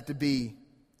for that to be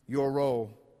your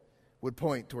role, would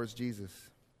point towards Jesus.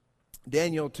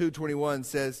 Daniel 2:21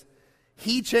 says,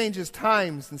 He changes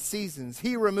times and seasons.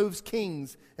 He removes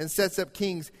kings and sets up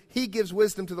kings. He gives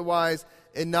wisdom to the wise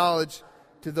and knowledge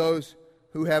to those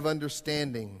who have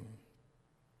understanding.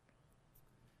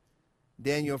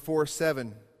 Daniel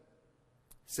 4:7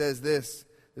 says this.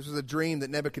 This was a dream that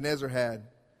Nebuchadnezzar had.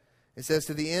 It says,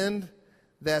 to the end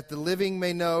that the living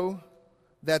may know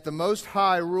that the Most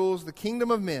High rules the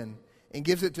kingdom of men and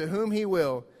gives it to whom he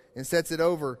will and sets it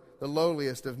over the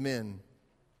lowliest of men.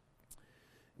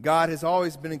 God has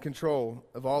always been in control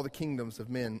of all the kingdoms of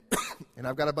men. And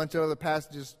I've got a bunch of other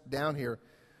passages down here,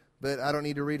 but I don't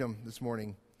need to read them this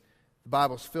morning. The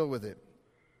Bible's filled with it.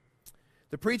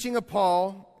 The preaching of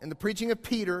Paul and the preaching of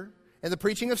Peter and the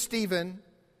preaching of Stephen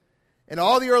and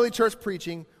all the early church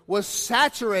preaching was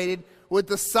saturated with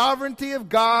the sovereignty of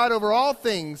God over all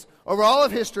things, over all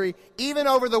of history, even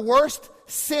over the worst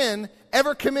sin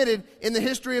ever committed in the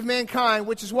history of mankind,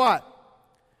 which is what?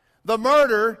 The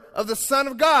murder of the Son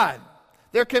of God.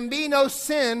 There can be no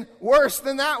sin worse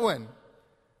than that one.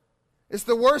 It's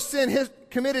the worst sin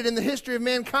committed in the history of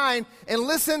mankind. And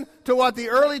listen to what the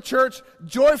early church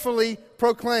joyfully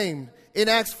proclaimed. In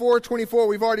Acts 4:24,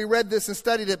 we've already read this and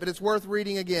studied it, but it's worth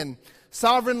reading again.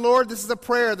 Sovereign Lord, this is a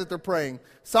prayer that they're praying.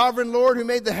 Sovereign Lord, who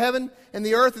made the heaven and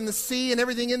the earth and the sea and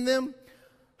everything in them,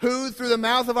 who through the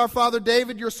mouth of our father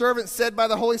David, your servant, said by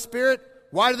the Holy Spirit,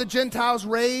 why do the Gentiles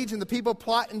rage and the people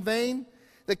plot in vain?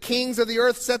 The kings of the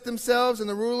earth set themselves and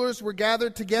the rulers were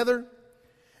gathered together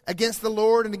against the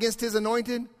Lord and against his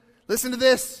anointed. Listen to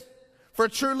this. For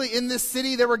truly in this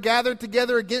city they were gathered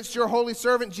together against your holy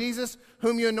servant Jesus,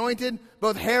 whom you anointed,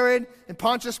 both Herod and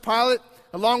Pontius Pilate,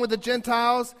 along with the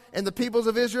Gentiles and the peoples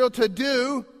of Israel, to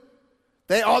do.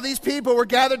 All these people were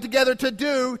gathered together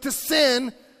to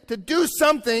sin, to do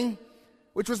something,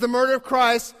 which was the murder of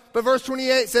Christ. But verse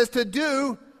 28 says to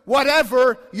do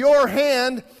whatever your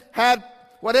hand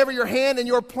and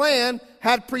your plan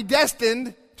had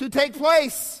predestined to take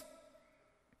place.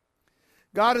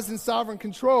 God is in sovereign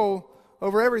control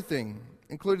over everything,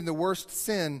 including the worst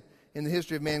sin in the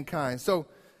history of mankind. So,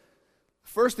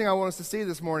 first thing I want us to see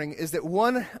this morning is that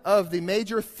one of the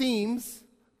major themes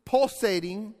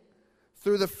pulsating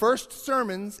through the first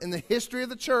sermons in the history of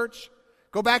the church,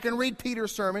 go back and read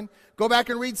Peter's sermon, go back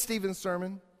and read Stephen's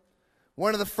sermon.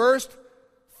 One of the first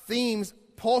themes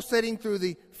pulsating through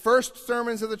the first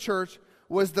sermons of the church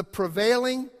was the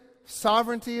prevailing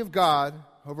sovereignty of God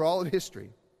over all of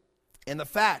history, and the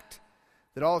fact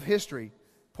that all of history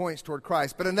points toward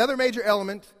Christ. But another major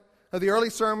element of the early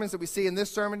sermons that we see in this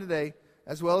sermon today,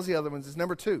 as well as the other ones, is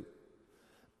number two.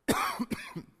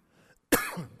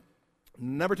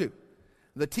 Number two,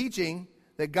 the teaching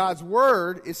that God's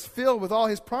Word is filled with all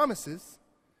His promises,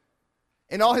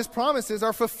 and all His promises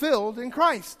are fulfilled in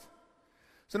Christ.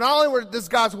 So not only does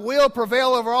God's will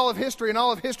prevail over all of history and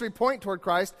all of history point toward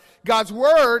Christ, God's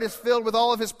Word is filled with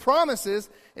all of His promises,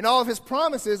 and all of His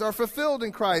promises are fulfilled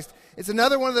in Christ. It's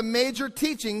another one of the major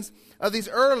teachings of these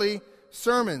early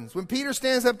sermons. When Peter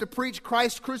stands up to preach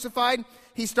Christ crucified,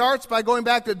 he starts by going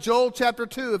back to Joel chapter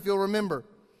 2, if you'll remember.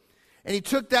 And he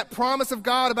took that promise of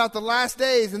God about the last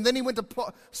days, and then he went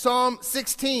to Psalm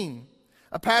 16,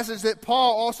 a passage that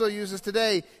Paul also uses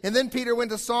today. And then Peter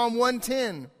went to Psalm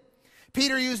 110.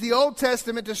 Peter used the Old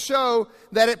Testament to show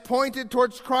that it pointed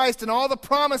towards Christ, and all the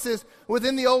promises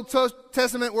within the Old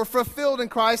Testament were fulfilled in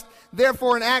Christ.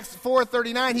 Therefore, in Acts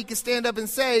 4:39, he could stand up and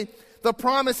say, the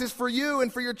promise is for you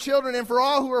and for your children and for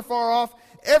all who are far off,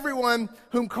 everyone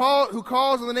who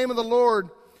calls on the name of the Lord.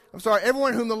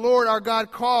 Everyone whom the Lord our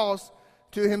God calls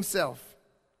to himself.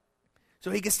 So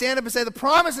he could stand up and say, the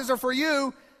promises are for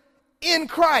you in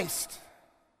Christ.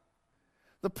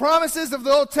 The promises of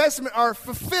the Old Testament are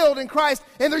fulfilled in Christ,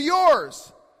 and they're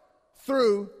yours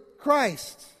through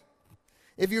Christ.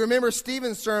 If you remember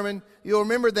Stephen's sermon, you'll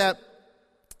remember that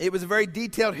it was a very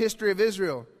detailed history of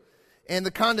Israel and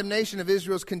the condemnation of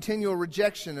Israel's continual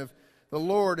rejection of the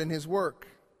Lord and His work.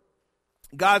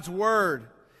 God's Word,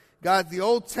 the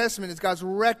Old Testament is God's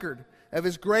record of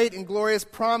His great and glorious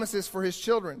promises for His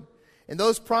children. And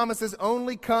those promises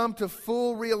only come to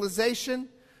full realization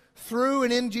through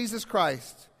and in Jesus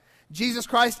Christ. Jesus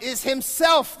Christ is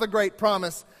Himself the great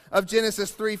promise of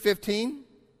Genesis 3:15.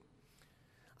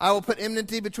 I will put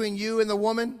enmity between you and the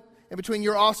woman, and between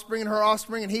your offspring and her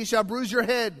offspring, and he shall bruise your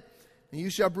head, and you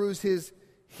shall bruise his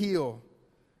heel.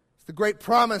 It's the great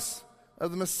promise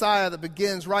of the Messiah that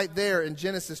begins right there in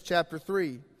Genesis chapter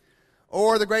 3.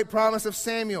 Or the great promise of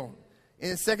Samuel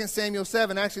in 2 Samuel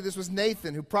 7. Actually, this was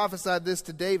Nathan who prophesied this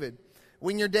to David.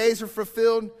 When your days are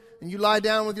fulfilled and you lie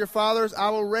down with your fathers, I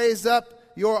will raise up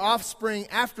your offspring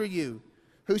after you,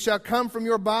 who shall come from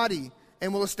your body,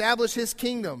 and will establish his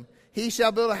kingdom. He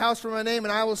shall build a house for my name,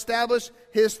 and I will establish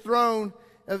his throne,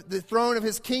 the throne of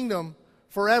his kingdom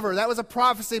forever. That was a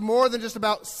prophecy more than just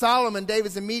about Solomon,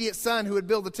 David's immediate son, who would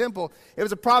build the temple. It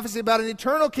was a prophecy about an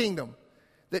eternal kingdom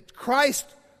that Christ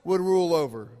would rule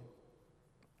over.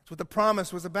 That's what the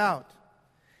promise was about.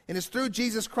 And it's through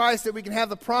Jesus Christ that we can have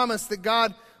the promise that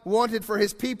God wanted for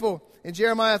his people. In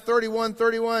Jeremiah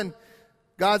 31:31,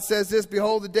 God says this,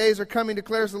 "Behold, the days are coming,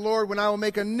 declares the Lord, when I will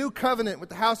make a new covenant with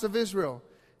the house of Israel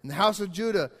and the house of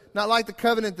Judah, not like the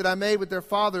covenant that I made with their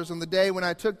fathers on the day when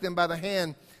I took them by the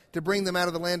hand to bring them out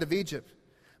of the land of Egypt.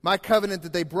 My covenant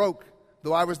that they broke,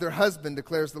 though I was their husband,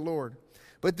 declares the Lord.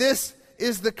 But this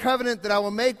is the covenant that I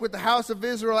will make with the house of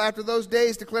Israel after those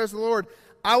days, declares the Lord.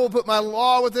 I will put my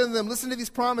law within them." Listen to these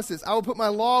promises. "I will put my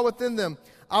law within them.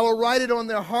 I will write it on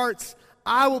their hearts.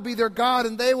 I will be their God,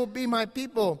 and they will be my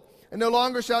people. And no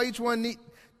longer shall each one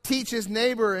teach his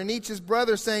neighbor and each his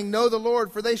brother, saying, 'Know the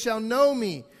Lord,' for they shall know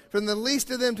me, from the least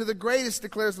of them to the greatest,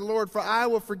 declares the Lord. For I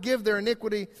will forgive their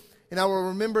iniquity, and I will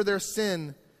remember their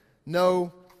sin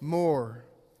no more."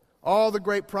 All the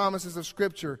great promises of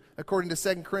Scripture, according to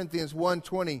 2 Corinthians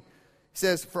 1:20,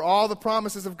 says, "For all the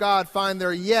promises of God find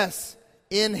their yes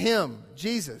in him,"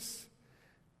 Jesus.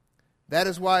 That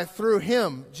is why through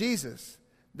him, Jesus,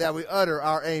 that we utter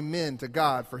our amen to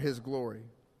God for his glory.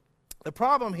 The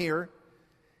problem here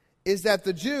is that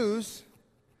the Jews,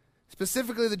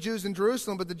 specifically the Jews in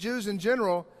Jerusalem, but the Jews in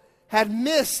general, had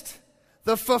missed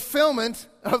the fulfillment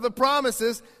of the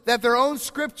promises that their own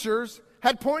scriptures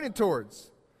had pointed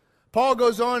towards. Paul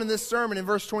goes on in this sermon in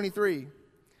verse 23.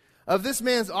 "Of this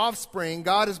man's offspring,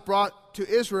 God has brought to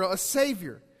Israel a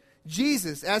Savior,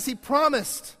 Jesus, as he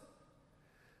promised.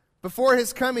 Before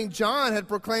his coming, John had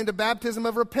proclaimed a baptism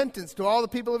of repentance to all the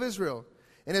people of Israel.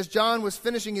 And as John was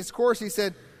finishing his course, he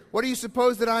said, 'What do you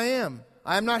suppose that I am?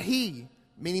 I am not he,'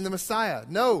 meaning the Messiah.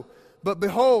 'No, but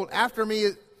behold, after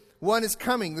me one is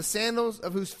coming, the sandals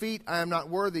of whose feet I am not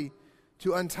worthy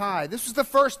to untie.'" This was the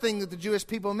first thing that the Jewish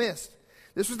people missed.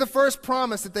 This was the first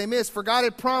promise that they missed. For God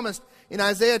had promised in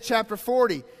Isaiah chapter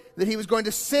 40 that he was going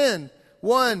to send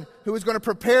one who was going to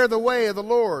prepare the way of the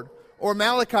Lord. Or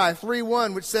Malachi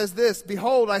 3:1, which says this,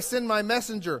 "Behold, I send my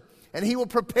messenger, and he will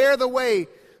prepare the way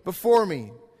before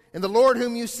me. And the Lord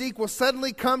whom you seek will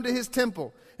suddenly come to his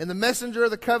temple. And the messenger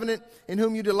of the covenant in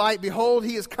whom you delight, behold,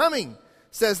 he is coming,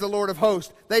 says the Lord of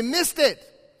hosts." They missed it.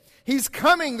 He's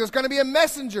coming. There's going to be a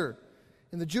messenger.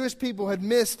 And the Jewish people had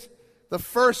missed the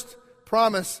first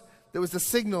promise that was the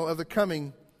signal of the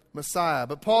coming Messiah.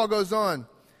 But Paul goes on.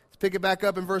 Let's pick it back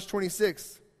up in verse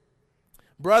 26.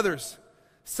 "Brothers,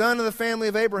 son of the family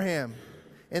of Abraham,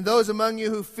 and those among you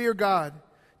who fear God,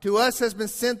 to us has been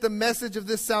sent the message of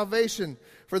this salvation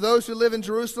for those who live in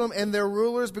Jerusalem and their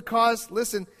rulers, because,"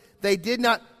 listen, "they did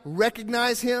not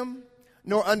recognize him,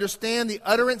 nor understand the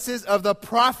utterances of the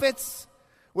prophets,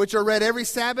 which are read every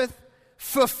Sabbath,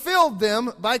 fulfilled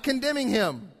them by condemning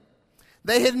him."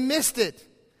 They had missed it.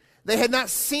 They had not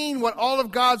seen what all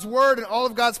of God's word and all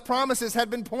of God's promises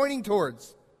had been pointing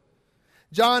towards.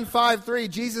 John 5:3,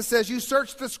 Jesus says, "You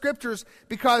search the scriptures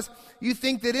because you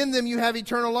think that in them you have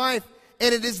eternal life,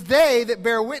 and it is they that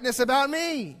bear witness about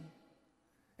me."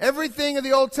 Everything in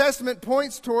the Old Testament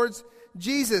points towards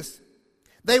Jesus.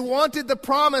 They wanted the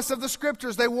promise of the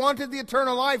scriptures. They wanted the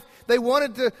eternal life. They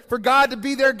wanted for God to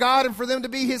be their God and for them to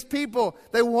be his people.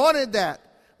 They wanted that,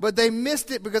 but they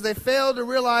missed it because they failed to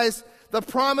realize the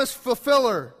promise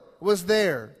fulfiller was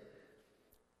there.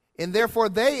 And therefore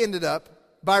they ended up,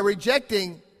 by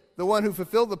rejecting the one who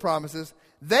fulfilled the promises,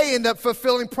 they end up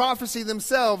fulfilling prophecy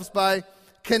themselves by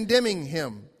condemning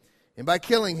him and by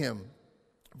killing him.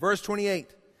 Verse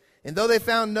 28, "And though they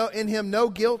found in him no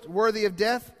guilt worthy of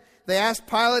death, they asked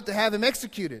Pilate to have him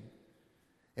executed.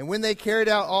 And when they carried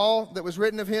out all that was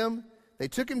written of him, they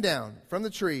took him down from the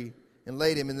tree and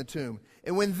laid him in the tomb."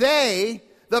 And when they,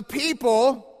 the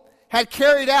people, had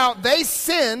carried out, they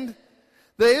sinned,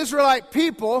 the Israelite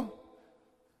people,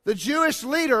 the Jewish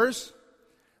leaders,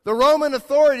 the Roman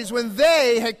authorities, when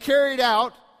they had carried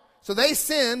out, so they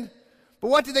sinned, but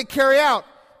what did they carry out?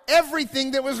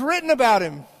 Everything that was written about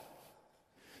him.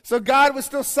 So God was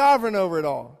still sovereign over it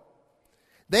all.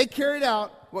 They carried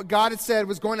out what God had said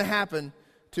was going to happen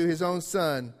to his own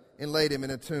son and laid him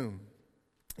in a tomb.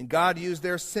 And God used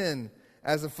their sin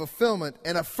as a fulfillment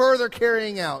and a further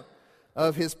carrying out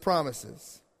of his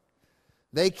promises.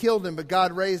 They killed him, but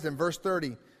God raised him. Verse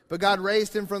 30. "But God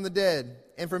raised him from the dead,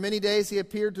 and for many days he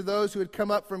appeared to those who had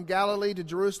come up from Galilee to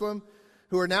Jerusalem,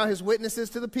 who are now his witnesses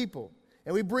to the people.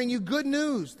 And we bring you good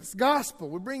news," this gospel,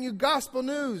 "we bring you gospel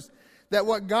news, that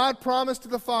what God promised to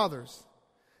the fathers,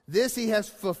 this he has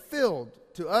fulfilled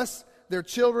to us, their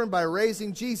children, by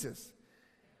raising Jesus,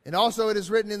 And also it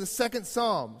is written in the second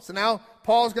Psalm. So now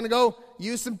Paul's going to go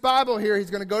use some Bible here.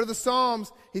 He's going to go to the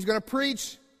Psalms. He's going to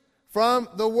preach from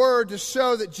the Word to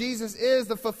show that Jesus is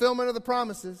the fulfillment of the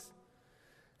promises.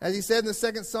 As he said in the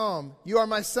second Psalm, "You are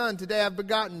my son, today I've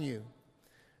begotten you."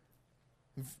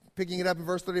 Picking it up in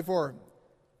verse 34.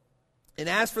 "And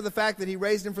as for the fact that he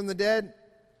raised him from the dead,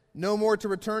 no more to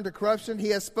return to corruption, he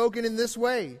has spoken in this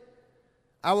way,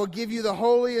 'I will give you the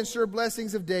holy and sure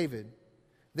blessings of David.'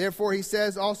 Therefore he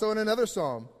says also in another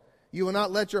psalm, 'You will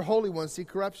not let your Holy One see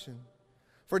corruption.'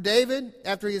 For David,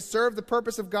 after he had served the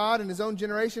purpose of God in his own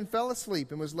generation, fell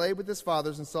asleep and was laid with his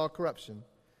fathers and saw corruption.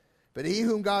 But he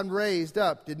whom God raised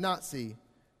up did not see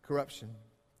corruption."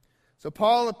 So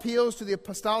Paul appeals to the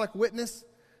apostolic witness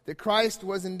that Christ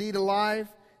was indeed alive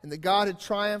and that God had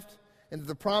triumphed and that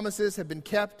the promises had been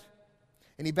kept.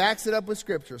 And he backs it up with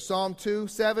Scripture. Psalm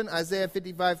 2:7, Isaiah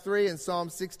 55:3, and Psalm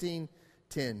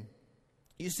 16:10.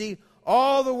 You see,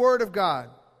 all the Word of God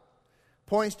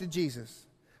points to Jesus.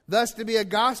 Thus, to be a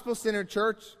gospel-centered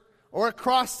church, or a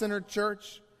cross-centered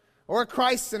church, or a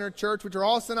Christ-centered church, which are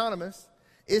all synonymous,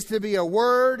 is to be a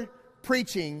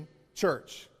Word-preaching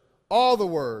church. All the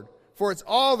Word, for it's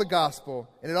all the gospel,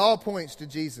 and it all points to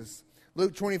Jesus.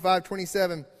 Luke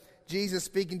 25:27, Jesus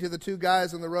speaking to the two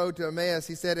guys on the road to Emmaus,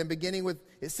 he said, beginning with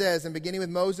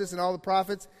Moses and all the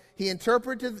prophets, he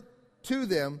interpreted to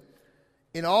them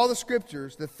in all the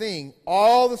Scriptures, the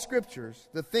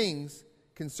things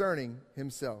concerning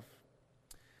himself.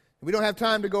 We don't have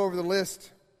time to go over the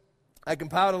list. I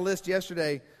compiled a list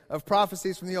yesterday of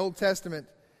prophecies from the Old Testament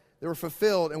that were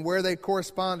fulfilled and where they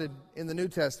corresponded in the New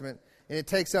Testament. And it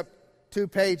takes up 2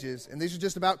 pages. And these are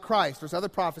just about Christ. There's other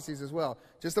prophecies as well.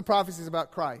 Just the prophecies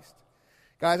about Christ.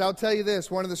 Guys, I'll tell you this.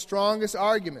 One of the strongest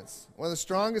arguments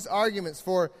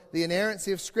for the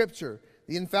inerrancy of Scripture,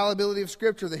 the infallibility of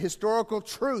Scripture, the historical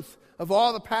truth of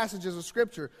all the passages of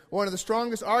Scripture, one of the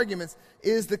strongest arguments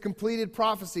is the completed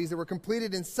prophecies that were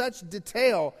completed in such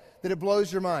detail that it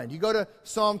blows your mind. You go to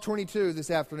Psalm 22 this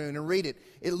afternoon and read it.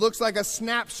 It looks like a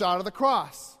snapshot of the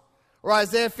cross. Or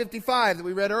Isaiah 55 that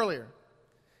we read earlier.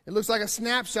 It looks like a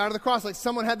snapshot of the cross, like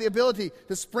someone had the ability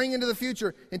to spring into the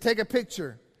future and take a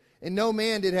picture. And no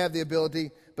man did have the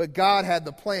ability, but God had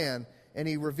the plan, and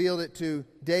he revealed it to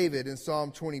David in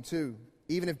Psalm 22,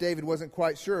 even if David wasn't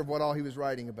quite sure of what all he was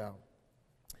writing about.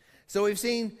 So we've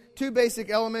seen 2 basic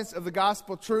elements of the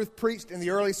gospel truth preached in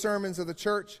the early sermons of the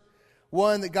church.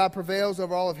 One, that God prevails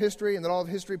over all of history, and that all of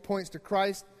history points to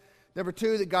Christ. Number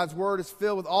 2, that God's Word is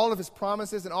filled with all of His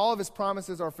promises, and all of His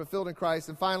promises are fulfilled in Christ.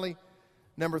 And finally,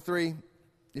 number 3,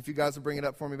 if you guys will bring it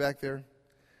up for me back there.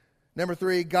 Number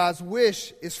 3, God's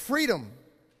wish is freedom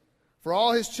for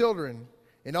all His children,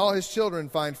 and all His children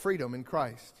find freedom in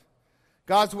Christ.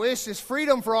 God's wish is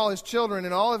freedom for all His children,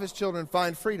 and all of His children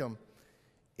find freedom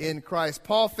in Christ.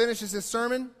 Paul finishes his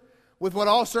sermon with what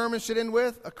all sermons should end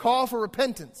with, a call for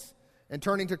repentance and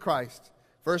turning to Christ.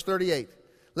 Verse 38,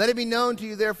 "Let it be known to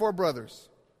you, therefore, brothers,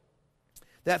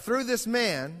 that through this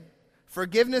man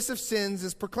forgiveness of sins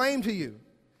is proclaimed to you.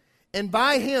 And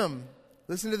by him,"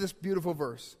 listen to this beautiful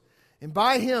verse, "and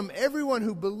by him everyone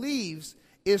who believes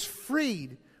is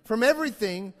freed from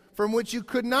everything from which you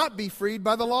could not be freed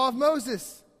by the law of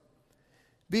Moses.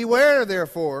 Beware,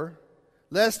 therefore,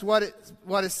 lest what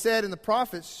is said in the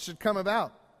prophets should come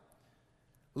about.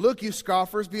 Look, you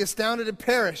scoffers, be astounded and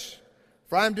perish,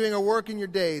 for I am doing a work in your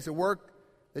days, a work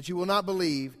that you will not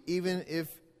believe, even if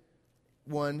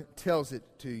one tells it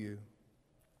to you."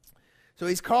 So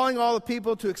he's calling all the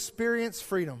people to experience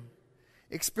freedom.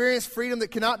 Experience freedom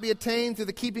that cannot be attained through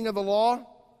the keeping of the law.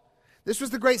 This was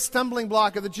the great stumbling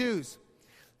block of the Jews.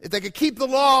 If they could keep the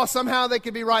law, somehow they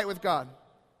could be right with God.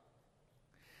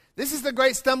 This is the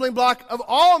great stumbling block of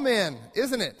all men,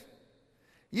 isn't it?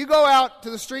 You go out to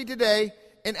the street today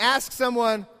and ask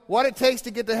someone what it takes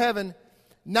to get to heaven,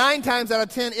 9 times out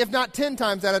of 10, if not 10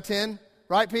 times out of 10,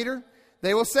 right, Peter?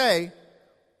 They will say,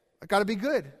 "I got to be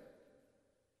good.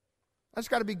 I just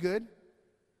got to be good."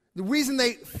 The reason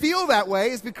they feel that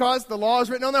way is because the law is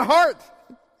written on their heart,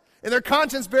 and their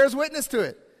conscience bears witness to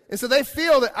it. And so they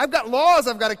feel that I've got laws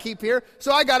I've got to keep here,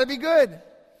 so I got to be good.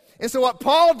 And so what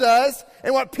Paul does,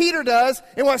 and what Peter does,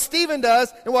 and what Stephen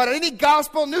does, and what any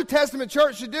gospel New Testament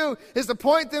church should do is to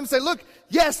point them and say, look,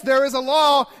 yes, there is a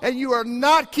law, and you are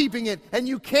not keeping it, and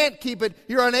you can't keep it.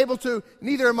 You're unable to.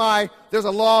 Neither am I. There's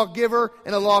a lawgiver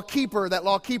and a lawkeeper. That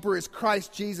lawkeeper is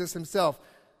Christ Jesus himself.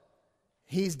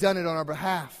 He's done it on our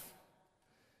behalf.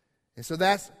 And so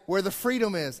that's where the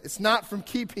freedom is. It's not from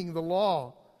keeping the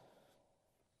law.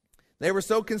 They were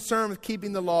so concerned with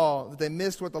keeping the law that they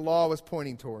missed what the law was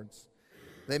pointing towards.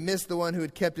 They missed the one who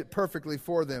had kept it perfectly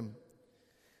for them.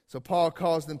 So Paul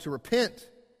calls them to repent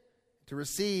to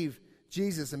receive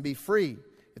Jesus and be free.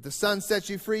 If the Son sets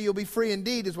you free, you'll be free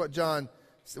indeed, is what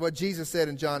Jesus said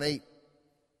in John 8.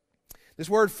 This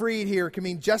word freed here can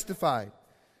mean justified.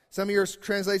 Some of your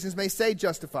translations may say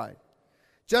justified.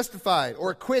 Justified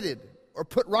or acquitted or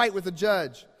put right with a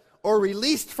judge or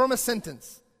released from a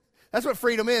sentence. That's what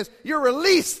freedom is. You're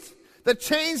released. The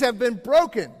chains have been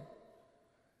broken.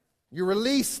 You're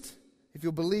released if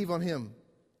you'll believe on Him.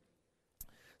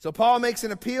 So Paul makes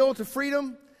an appeal to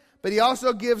freedom, but he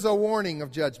also gives a warning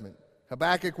of judgment.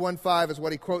 Habakkuk 1:5 is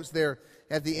what he quotes there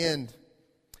at the end.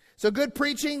 So good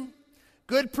preaching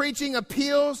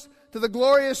appeals to the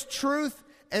glorious truth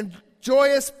and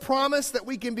joyous promise that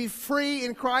we can be free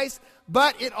in Christ,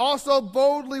 but it also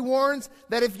boldly warns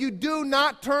that if you do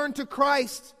not turn to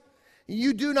Christ,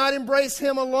 you do not embrace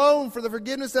Him alone for the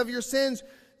forgiveness of your sins,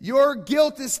 your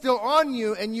guilt is still on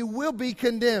you and you will be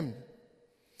condemned.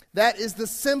 That is the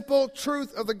simple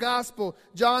truth of the gospel.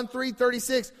 John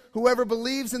 3:36, whoever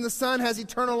believes in the Son has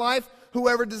eternal life.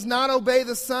 Whoever does not obey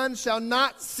the Son shall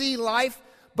not see life,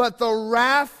 but the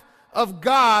wrath of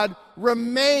God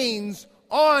remains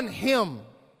on him.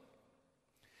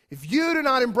 If you do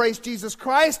not embrace Jesus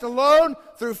Christ alone,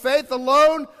 through faith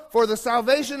alone, for the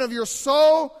salvation of your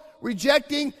soul,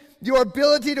 rejecting your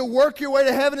ability to work your way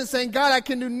to heaven and saying, God, I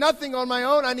can do nothing on my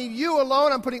own. I need you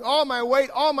alone. I'm putting all my weight,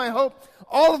 all my hope,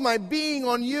 all of my being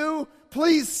on you.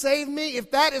 Please save me.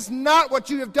 If that is not what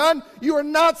you have done, you are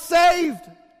not saved.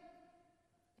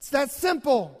 It's that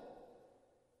simple.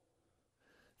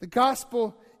 The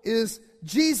gospel is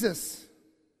Jesus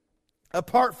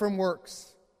apart from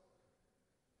works.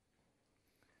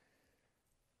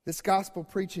 This gospel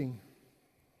preaching,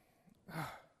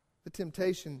 the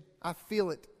temptation, I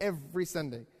feel it every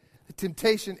Sunday. The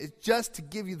temptation is just to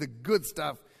give you the good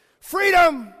stuff,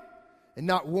 freedom, and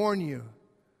not warn you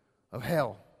of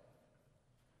hell.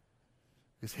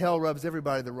 Because hell rubs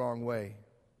everybody the wrong way.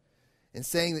 And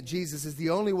saying that Jesus is the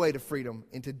only way to freedom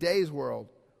in today's world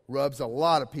rubs a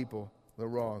lot of people the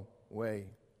wrong way.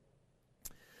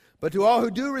 But to all who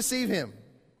do receive Him,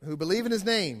 who believe in His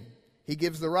name, He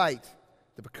gives the right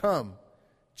to become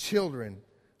children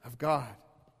of God.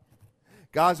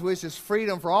 God's wish is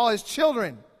freedom for all His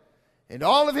children, and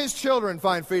all of His children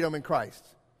find freedom in Christ.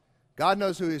 God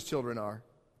knows who His children are.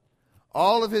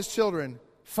 All of His children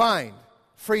find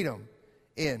freedom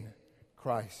in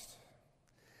Christ.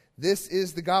 This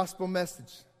is the gospel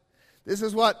message. This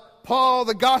is what Paul,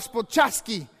 the gospel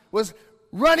chasky, was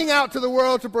running out to the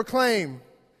world to proclaim,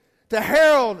 to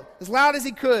herald as loud as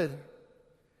he could,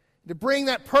 to bring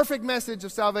that perfect message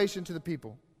of salvation to the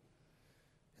people.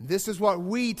 And this is what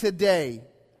we today,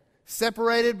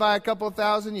 separated by a couple of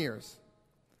thousand years,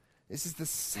 this is the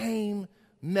same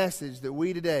message that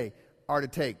we today are to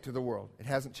take to the world. It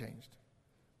hasn't changed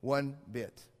one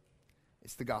bit.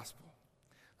 It's the gospel.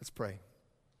 Let's pray.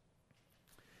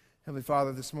 Heavenly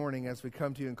Father, this morning as we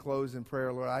come to you and close in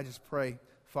prayer, Lord, I just pray,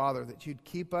 Father, that you'd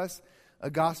keep us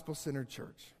a gospel-centered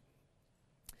church.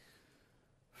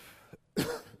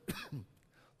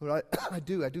 Lord, I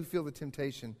do feel the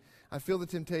temptation. I feel the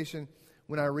temptation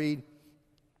when I read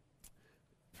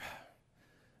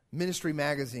ministry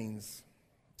magazines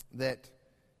that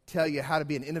tell you how to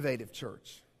be an innovative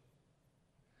church,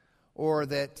 or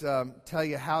that tell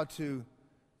you how to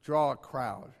draw a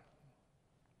crowd,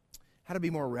 how to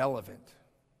be more relevant,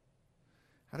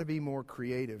 how to be more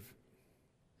creative.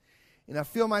 And I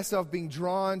feel myself being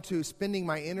drawn to spending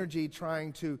my energy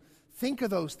trying to think of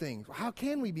those things. How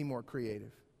can we be more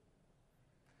creative?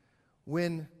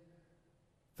 When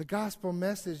the gospel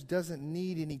message doesn't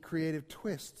need any creative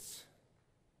twists.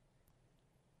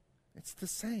 It's the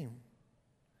same.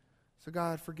 So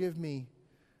God, forgive me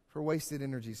for wasted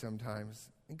energy sometimes.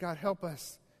 And God, help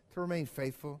us to remain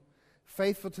faithful.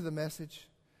 Faithful to the message.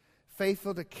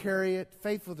 Faithful to carry it.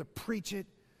 Faithful to preach it.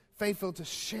 Faithful to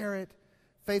share it.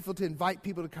 Faithful to invite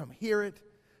people to come hear it.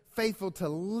 Faithful to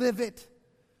live it.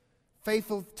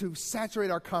 Faithful to saturate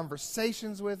our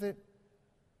conversations with it.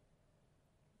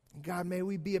 And God, may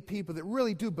we be a people that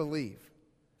really do believe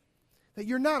that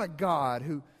you're not a God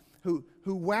who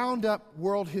wound up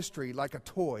world history like a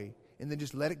toy and then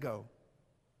just let it go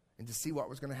and to see what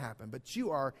was going to happen. But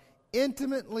you are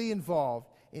intimately involved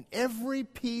in every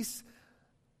piece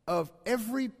of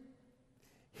every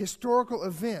historical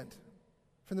event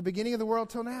from the beginning of the world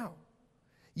till now.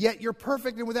 Yet you're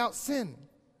perfect and without sin.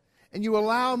 And you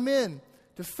allow men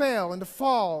to fail and to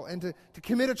fall and to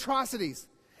commit atrocities.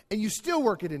 And you still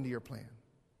work it into your plan.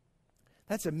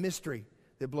 That's a mystery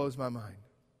that blows my mind.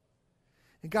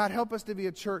 And God, help us to be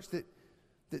a church that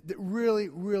really,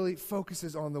 really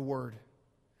focuses on the Word.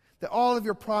 that all of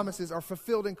your promises are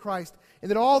fulfilled in Christ,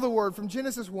 and that all the word from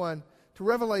Genesis 1 to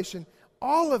Revelation,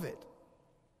 all of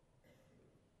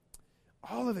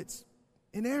it's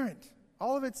inerrant.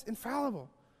 All of it's infallible.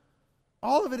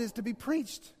 All of it is to be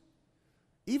preached.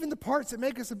 Even the parts that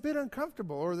make us a bit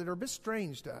uncomfortable or that are a bit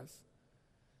strange to us.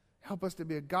 Help us to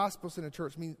be a gospel-centered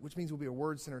church, which means we'll be a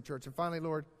word-centered church. And finally,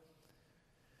 Lord,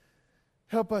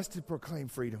 help us to proclaim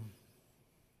freedom.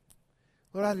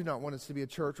 Lord, I do not want us to be a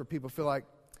church where people feel like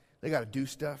they got to do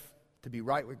stuff to be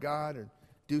right with God or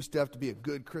do stuff to be a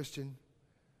good Christian.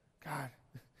 God,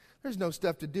 there's no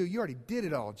stuff to do. You already did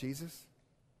it all, Jesus.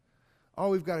 All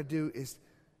we've got to do is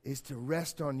to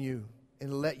rest on you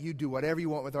and let you do whatever you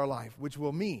want with our life, which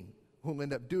will mean we'll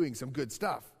end up doing some good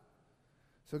stuff.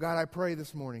 So God, I pray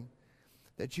this morning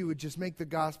that you would just make the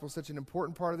gospel such an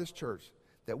important part of this church,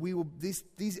 that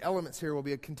these elements here will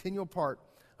be a continual part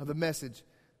of the message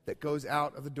that goes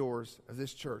out of the doors of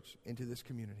this church into this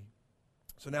community.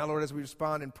 So now, Lord, as we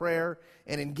respond in prayer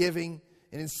and in giving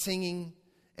and in singing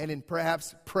and in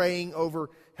perhaps praying over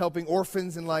helping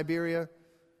orphans in Liberia,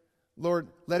 Lord,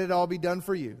 let it all be done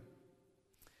for you.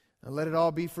 And let it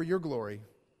all be for your glory.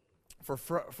 For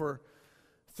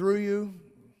through you,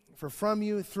 for from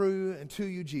you, through you, and to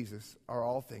you, Jesus, are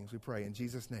all things, we pray in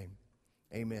Jesus' name.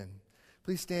 Amen.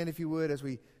 Please stand, if you would, as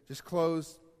we just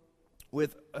close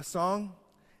with a song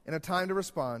and a time to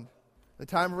respond. The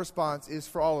time of response is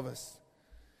for all of us.